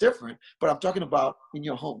insurance, that's different. But I'm talking about in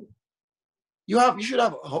your home. You should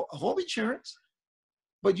have a home insurance,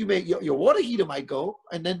 but your water heater might go,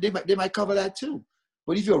 and then they might cover that too.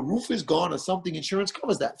 But if your roof is gone or something, insurance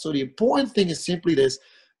covers that. So the important thing is simply this: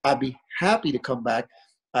 I'd be happy to come back.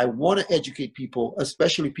 I want to educate people,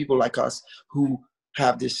 especially people like us who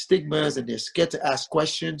have these stigmas and they're scared to ask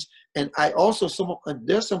questions. And I also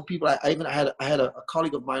there's some people. I had a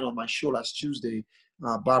colleague of mine on my show last Tuesday,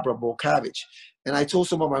 Barbara Bolkavich, and I told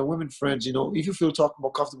some of my women friends, you know, if you feel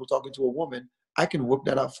more comfortable talking to a woman, I can work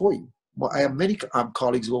that out for you. Well, I have many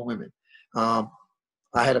colleagues who are women.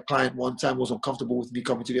 I had a client one time who was uncomfortable with me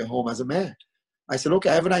coming to their home as a man. I said, okay,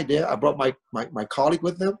 I have an idea. I brought my colleague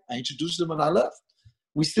with them. I introduced them and I left.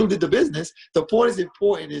 We still did the business. The point is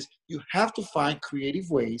important is you have to find creative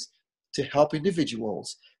ways to help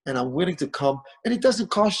individuals. And I'm willing to come. And it doesn't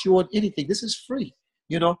cost you anything. This is free,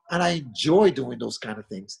 and I enjoy doing those kind of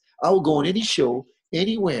things. I will go on any show,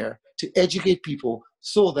 anywhere to educate people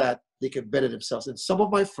so that they can better themselves. And some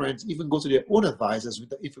of my friends even go to their own advisors with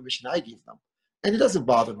the information I give them. And it doesn't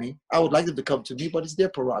bother me. I would like them to come to me, but it's their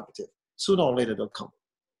prerogative. Sooner or later, they'll come.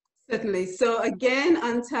 Certainly. So again,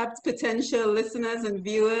 untapped potential listeners and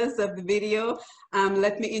viewers of the video,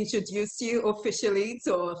 let me introduce you officially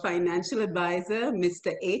to our financial advisor,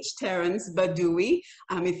 Mr. H. Terrence Badoui.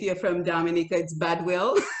 If you're from Dominica, it's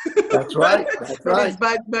Badwill. That's right. That's right. It's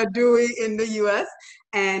Badoui in the U.S.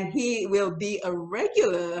 And he will be a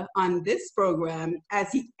regular on this program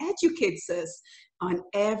as he educates us on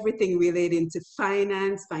everything relating to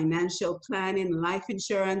finance, financial planning, life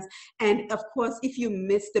insurance. And of course, if you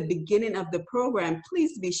missed the beginning of the program,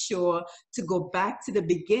 please be sure to go back to the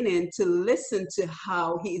beginning to listen to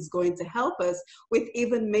how he is going to help us with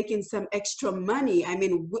even making some extra money. I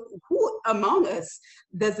mean, who among us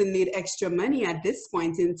doesn't need extra money at this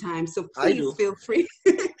point in time? So please feel free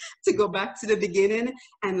to go back to the beginning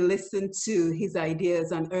and listen to his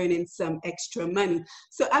ideas on earning some extra money.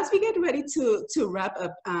 So as we get ready to wrap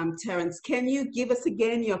up, Terrence, can you give us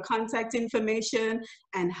again your contact information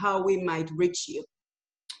and how we might reach you?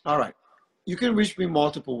 All right. You can reach me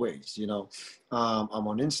multiple ways. I'm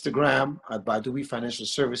on Instagram at Badoui Financial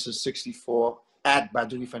Services 64, at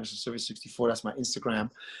Badoui Financial Service 64. That's my Instagram.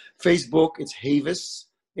 Facebook, it's Havis,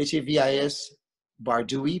 Havis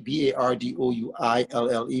Badoui,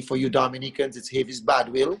 Bardouille. For you Dominicans, it's Havis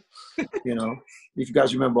Badwill. If you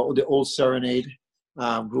guys remember the old Serenade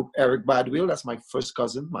group, Eric Badwill, that's my first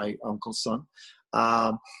cousin, my uncle's son.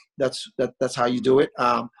 That's how you do it.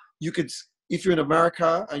 You could, if you're in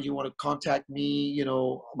America and you want to contact me,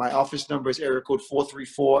 my office number is area code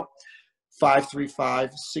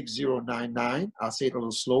 434-535-6099. I'll say it a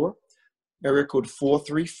little slower. Area code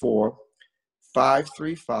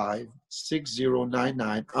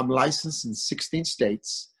 434-535-6099. I'm licensed in 16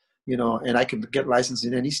 states, and I can get licensed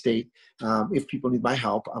in any state. If people need my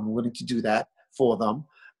help, I'm willing to do that for them.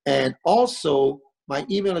 And also, my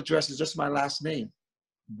email address is just my last name,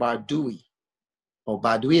 Badoui, or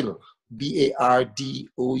Badwill, BARDOUILLE,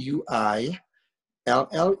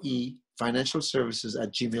 financial services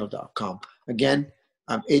 @gmail.com. Again,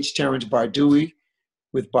 I'm H. Terrence Badoui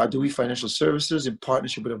with Badoui Financial Services in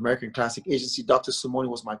partnership with American Classic Agency. Dr. Simone,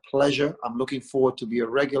 was my pleasure. I'm looking forward to be a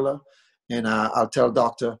regular. And I'll tell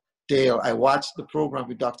Dr. Dale, I watched the program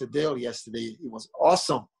with Dr. Dale yesterday. It was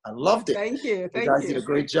awesome. I loved it. Thank you. You guys did a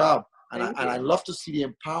great job. And I love to see the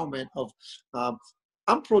empowerment of,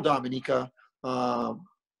 I'm pro Dominica.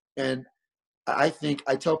 And I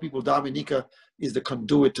tell people Dominica is the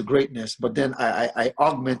conduit to greatness, but then I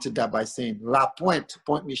augmented that by saying La Pointe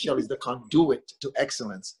Michel is the conduit to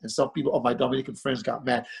excellence. And some people of my Dominican friends got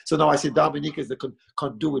mad. So now I say Dominica is the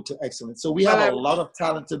conduit to excellence. So we have a lot of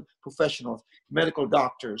talented professionals, medical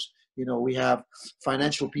doctors, we have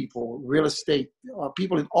financial people, real estate,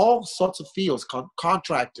 people in all sorts of fields,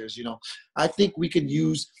 contractors, I think we can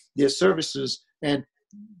use their services. And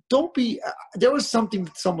don't be, there was something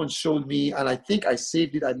someone showed me, and I think I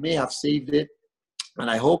saved it. I may have saved it, and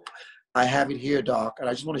I hope I have it here, Doc, and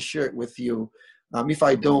I just want to share it with you. If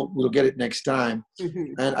I don't, we'll get it next time.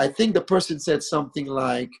 Mm-hmm. And I think the person said something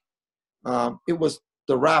like, it was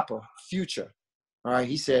the rapper, Future. All right,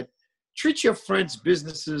 he said, treat your friends'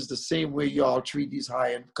 businesses the same way y'all treat these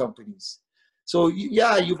high-end companies. So,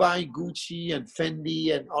 you're buying Gucci and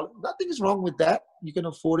Fendi and all. Nothing is wrong with that. You can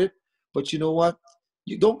afford it. But you know what?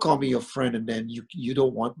 You don't call me your friend and then you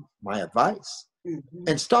don't want my advice. Mm-hmm.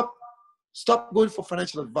 And stop going for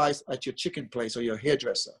financial advice at your chicken place or your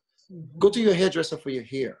hairdresser. Mm-hmm. Go to your hairdresser for your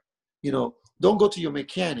hair. Don't go to your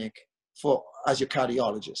mechanic as your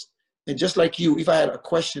cardiologist. And just like you, if I had a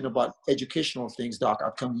question about educational things, Doc,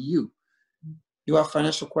 I'll come to you. You have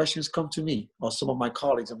financial questions, come to me or some of my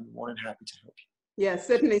colleagues. I'm more than happy to help you. Yes,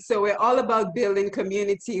 certainly. So we're all about building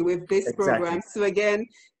community with this program. So again,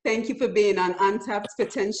 thank you for being on Untapped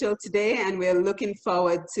Potential today, and we're looking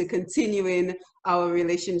forward to continuing our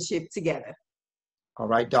relationship together. All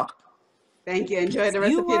right, Doc. Thank you. Enjoy the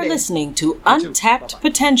rest of your day. You are listening to Untapped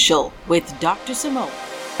Potential with Dr. Simone.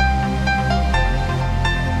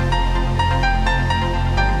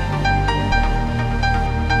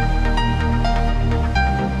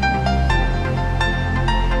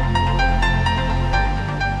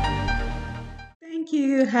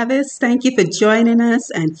 Havis. Thank you for joining us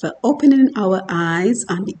and for opening our eyes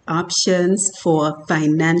on the options for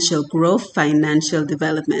financial growth, financial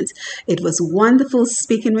development. It was wonderful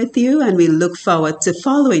speaking with you, and we look forward to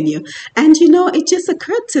following you. And it just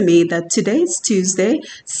occurred to me that today is Tuesday,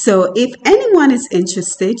 so if anyone is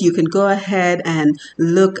interested, you can go ahead and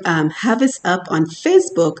look Havis up on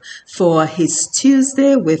Facebook for his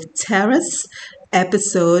Tuesday with Terrace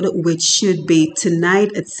episode, which should be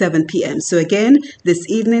tonight at 7 p.m. So again, this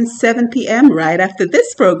evening, 7 p.m., right after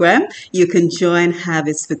this program, you can join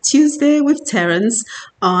Havis for Tuesday with Terrence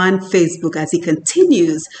on Facebook as he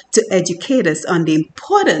continues to educate us on the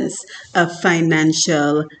importance of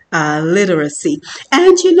financial literacy.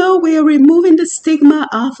 And we are removing the stigma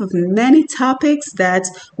off of many topics that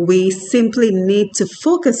we simply need to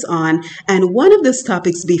focus on. And one of those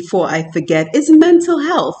topics, before I forget, is mental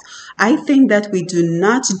health. I think that we do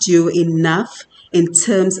not do enough in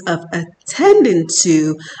terms of attending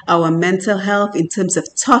to our mental health, in terms of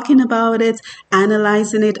talking about it,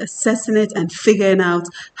 analyzing it, assessing it, and figuring out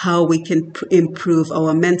how we can improve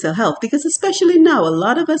our mental health. Because especially now, a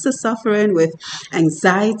lot of us are suffering with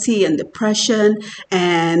anxiety and depression,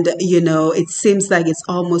 and it seems like it's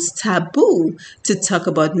almost taboo to talk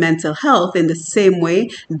about mental health in the same way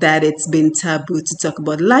that it's been taboo to talk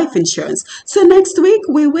about life insurance. So next week,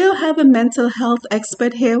 we will have a mental health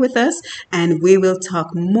expert here with us, and we will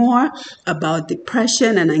talk more about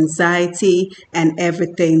depression and anxiety and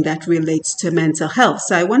everything that relates to mental health.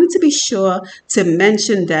 So I wanted to be sure to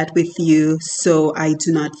mention that with you so I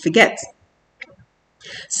do not forget.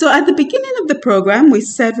 So at the beginning of the program, we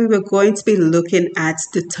said we were going to be looking at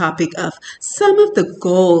the topic of some of the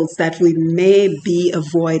goals that we may be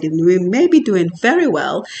avoiding. We may be doing very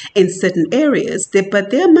well in certain areas, but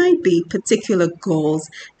there might be particular goals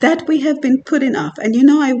that we have been putting off. And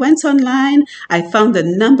I went online, I found a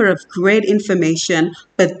number of great information,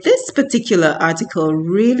 but this particular article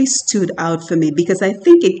really stood out for me because I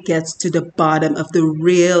think it gets to the bottom of the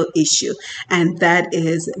real issue. And that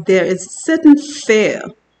is, there is certain fear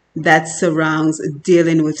that surrounds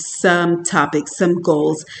dealing with some topics, some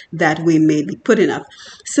goals that we may be putting up.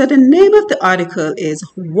 So the name of the article is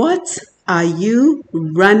 "What Are You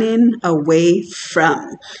Running Away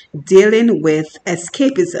From? Dealing with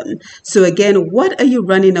Escapism." So again, what are you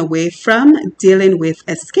running away from? Dealing with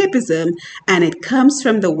escapism. And it comes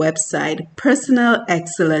from the website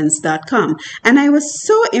personalexcellence.com. And I was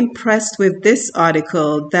so impressed with this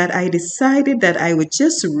article that I decided that I would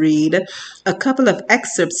just read a couple of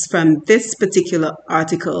excerpts from this particular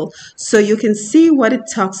article so you can see what it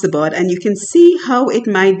talks about and you can see how it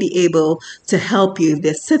might be able to help you.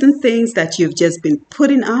 There's certain things that you've just been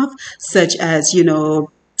putting off, such as,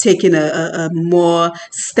 taking a more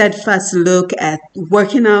steadfast look at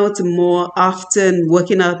working out more often,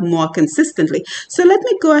 working out more consistently. So let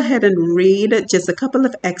me go ahead and read just a couple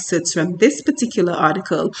of excerpts from this particular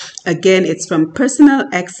article. Again, it's from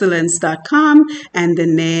personalexcellence.com, and the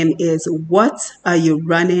name is "What Are You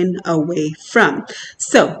Running Away From?"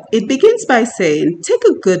 So it begins by saying, take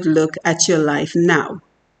a good look at your life now.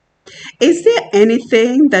 Is there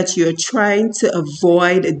anything that you're trying to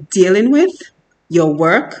avoid dealing with? Your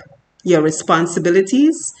work, your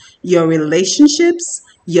responsibilities, your relationships,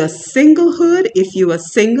 your singlehood if you are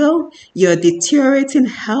single, your deteriorating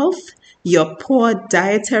health, your poor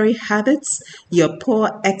dietary habits, your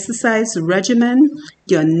poor exercise regimen,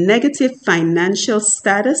 your negative financial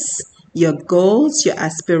status, your goals, your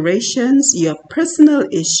aspirations, your personal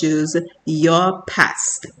issues, your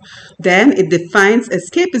past. Then it defines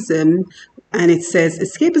escapism. And it says,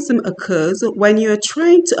 escapism occurs when you're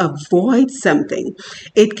trying to avoid something.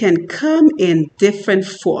 It can come in different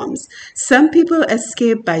forms. Some people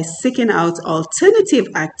escape by seeking out alternative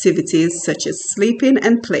activities such as sleeping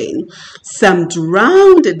and playing. Some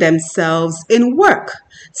drown themselves in work.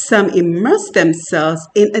 Some immerse themselves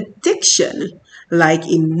in addiction, like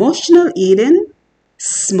emotional eating,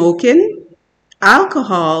 smoking,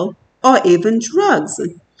 alcohol, or even drugs.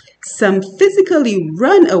 Some physically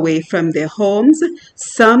run away from their homes.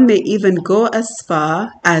 Some may even go as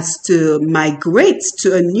far as to migrate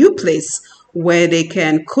to a new place where they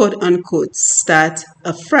can, quote unquote, start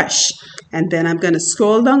afresh. And then I'm going to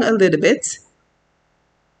scroll down a little bit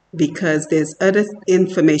because there's other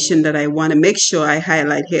information that I want to make sure I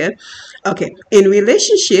highlight here. Okay, in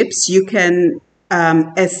relationships, you can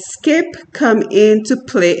escape come into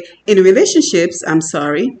play. In relationships,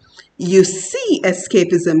 You see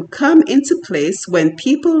escapism come into place when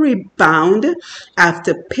people rebound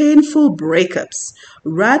after painful breakups.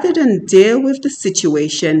 Rather than deal with the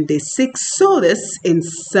situation, they seek solace in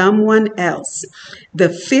someone else. The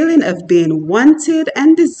feeling of being wanted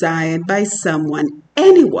and desired by someone,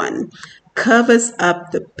 anyone, covers up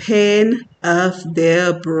the pain of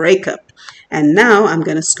their breakup. And now I'm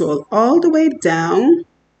going to scroll all the way down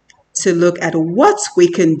to look at what we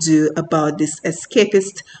can do about this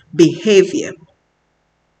escapist behavior.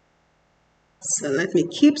 So let me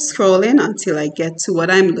keep scrolling until I get to what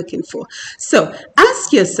I'm looking for. So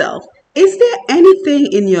ask yourself, is there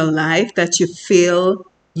anything in your life that you feel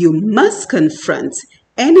you must confront?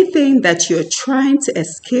 Anything that you're trying to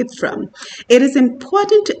escape from? It is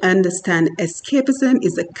important to understand escapism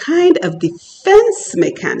is a kind of defense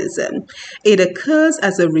mechanism. It occurs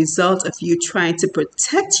as a result of you trying to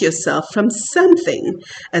protect yourself from something,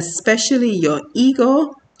 especially your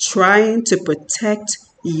ego trying to protect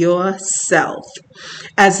yourself.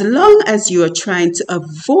 As long as you are trying to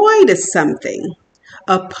avoid something,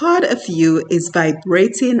 a part of you is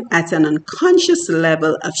vibrating at an unconscious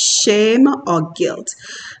level of shame or guilt.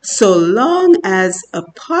 So long as a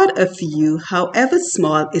part of you, however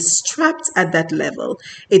small, is trapped at that level,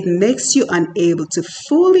 it makes you unable to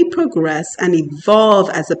fully progress and evolve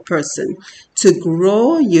as a person. To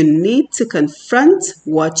grow, you need to confront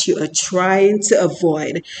what you are trying to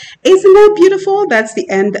avoid. Isn't that beautiful? That's the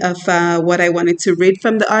end of what I wanted to read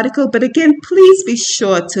from the article. But again, please be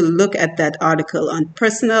sure to look at that article on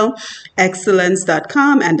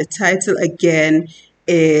personalexcellence.com. And the title again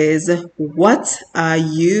is What Are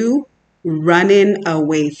You Running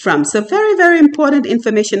Away From? So very, very important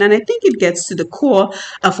information. And I think it gets to the core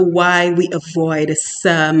of why we avoid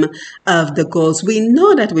some of the goals we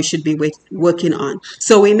know that we should be working on.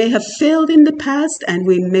 So we may have failed in the past and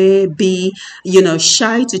we may be,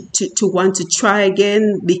 shy to want to try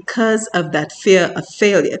again because of that fear of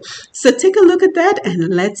failure. So take a look at that and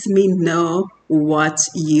let me know what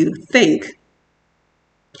you think.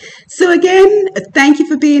 So again, thank you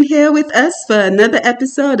for being here with us for another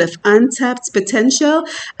episode of Untapped Potential.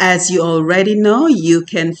 As you already know, you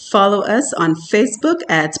can follow us on Facebook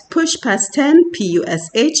at PushPast10,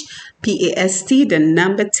 PUSHPAST, the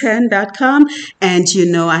number 10.com. And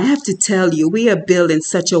I have to tell you, we are building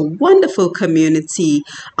such a wonderful community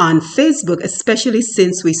on Facebook, especially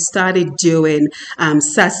since we started doing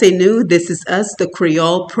Sasenu, This Is Us, the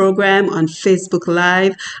Creole program on Facebook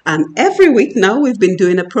Live. Every week now we've been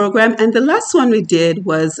doing a program, and the last one we did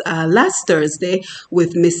was last Thursday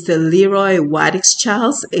with Mr. Leroy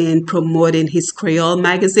Waddix-Charles in promoting his Creole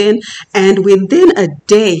magazine, and within a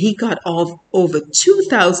day he got over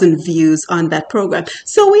 2,000 views on that program.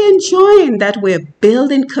 So we're enjoying that we're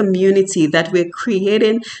building community, that we're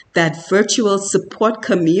creating that virtual support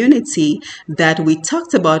community that we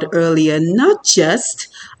talked about earlier, not just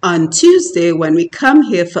on Tuesday when we come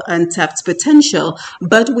here for Untapped Potential,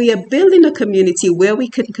 but we are building a community where we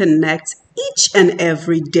can connect each and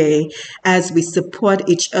every day as we support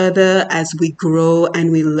each other, as we grow and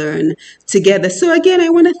we learn together. So again, I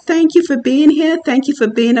want to thank you for being here. Thank you for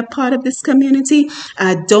being a part of this community.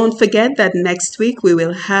 Don't forget that next week we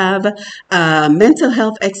will have a mental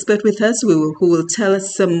health expert with us who will tell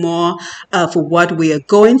us some more of what we are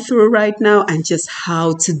going through right now and just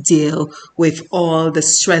how to deal with all the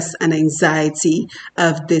stress and anxiety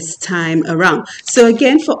of this time around. So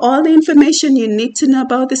again, for all the information you need to know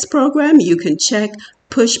about this program, you can check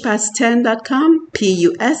pushpast10.com,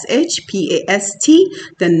 PUSHPAST,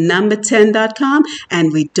 the number 10.com.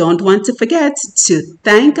 And we don't want to forget to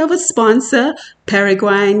thank our sponsor,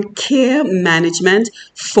 Peregrine Care Management,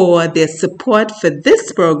 for their support for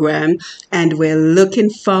this program. And we're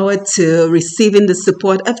looking forward to receiving the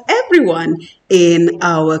support of everyone in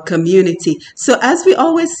our community. So as we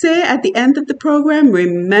always say at the end of the program,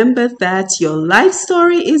 remember that your life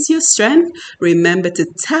story is your strength. Remember to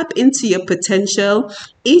tap into your potential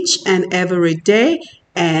each and every day,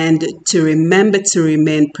 and to remember to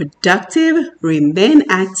remain productive, remain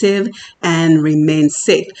active, and remain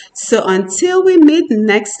safe. So until we meet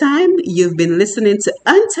next time, you've been listening to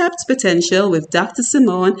Untapped Potential with Dr.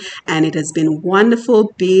 Simone, and it has been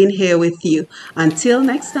wonderful being here with you. Until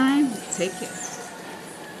next time, take care.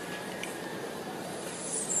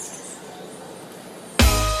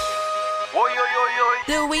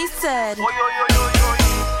 The we said.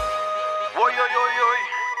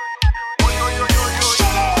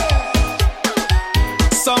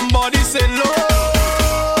 Somebody say local.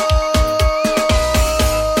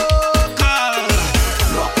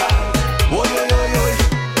 Woy yo yo yo.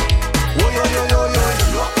 Woy yo yo yo yo.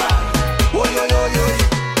 Local. Woy yo yo yo.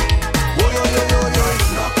 Woy yo yo yo yo.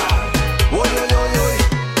 Local.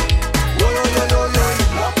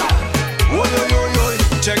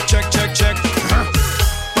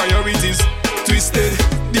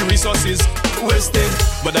 resources wasted.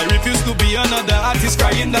 But I refuse to be another artist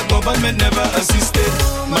crying that government never assisted.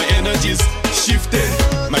 My energies shifted,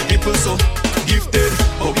 my people so gifted,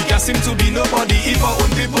 but we can't seem to be nobody if our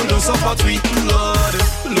own people don't support we. Lord,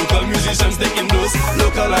 local musicians taking blows,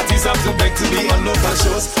 local artists have to beg to be on local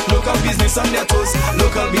shows, local business on their toes,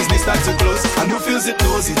 local business start to close, and who feels it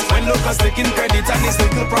knows it. When locals taking credit and it's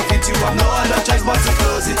little profit, you have no other choice but to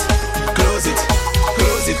close it, close it,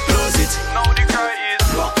 close it, close it. Now the cry is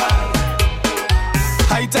local.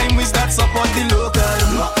 High time we start support the local,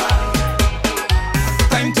 local.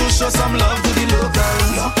 Time to show some love to the local,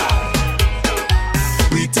 local.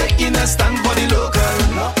 We taking a stand for the local,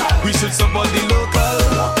 local. We should support the local,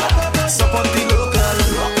 local. Support the local,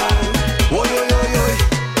 local. Wo yo yo yo,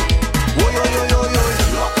 wo yo yo yo yo,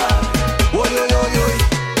 local. Wo yo yo yo,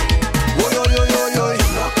 wo yo yo yo yo,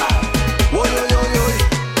 local. Wo yo yo yo,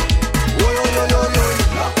 wo yo yo yo yo,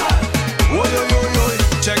 local. Wo yo yo yo.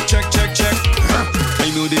 Check check check check.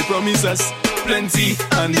 I know they promise us plenty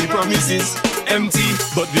and the promises empty,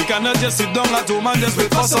 but we cannot just sit down at home and just wait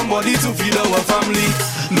for somebody to feed our family.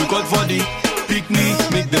 Look out for the picnic,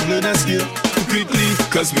 make them learn a skill quickly,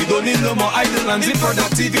 cause we don't need no more idle hands. In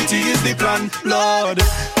productivity is the plan, Lord.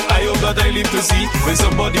 I hope that I live to see when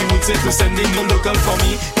somebody would say to send in your local for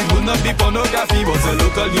me. It would not be pornography, but a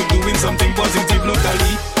local you doing something positive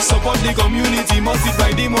locally. Support the community,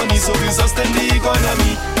 multiply the money so we sustain the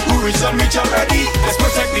economy. Who rich and rich already, let's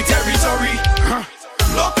protect the territory.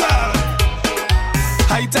 Local.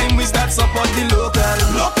 High time we start support the local,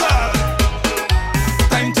 local.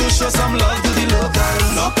 Time to show some love to the local,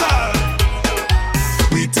 local.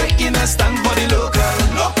 We taking a stand for the local,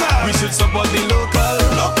 local. We should support the local,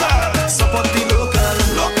 local. Support the local,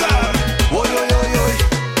 local. Wo yo yo yo,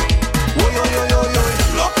 wo yo yo yo yo,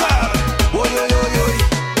 local. Wo yo yo yo,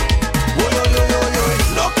 wo yo yo yo yo,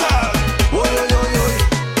 local. Wo yo yo yo,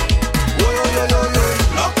 wo yo yo yo yo,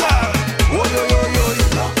 local. Wo yo yo yo,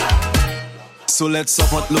 local. So let's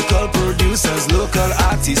support local producers, local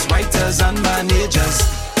artists, writers and managers.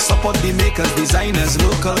 Support the makers, designers,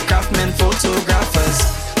 local craftsmen, photographers.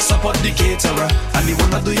 Support the caterer and the one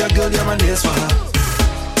that do your girl your nails for her.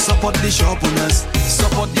 Support the shop owners,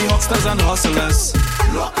 support the hucksters and hustlers.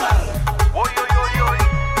 Local. Wo yo yo yo.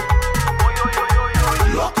 Wo yo yo yo yo.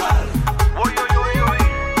 Local. Wo yo yo yo.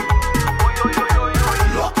 Wo yo yo yo yo.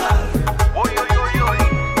 Local. Wo yo yo yo.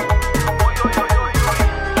 Wo yo yo yo yo.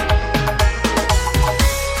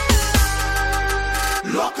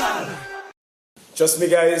 Local. Trust me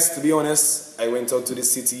guys, to be honest, I went out to the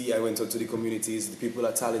city, I went out to the communities. The people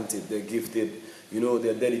are talented, they're gifted, you know,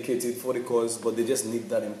 they're dedicated for the cause, but they just need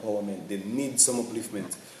that empowerment. They need some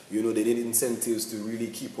upliftment. You know, they need incentives to really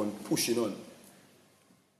keep on pushing on.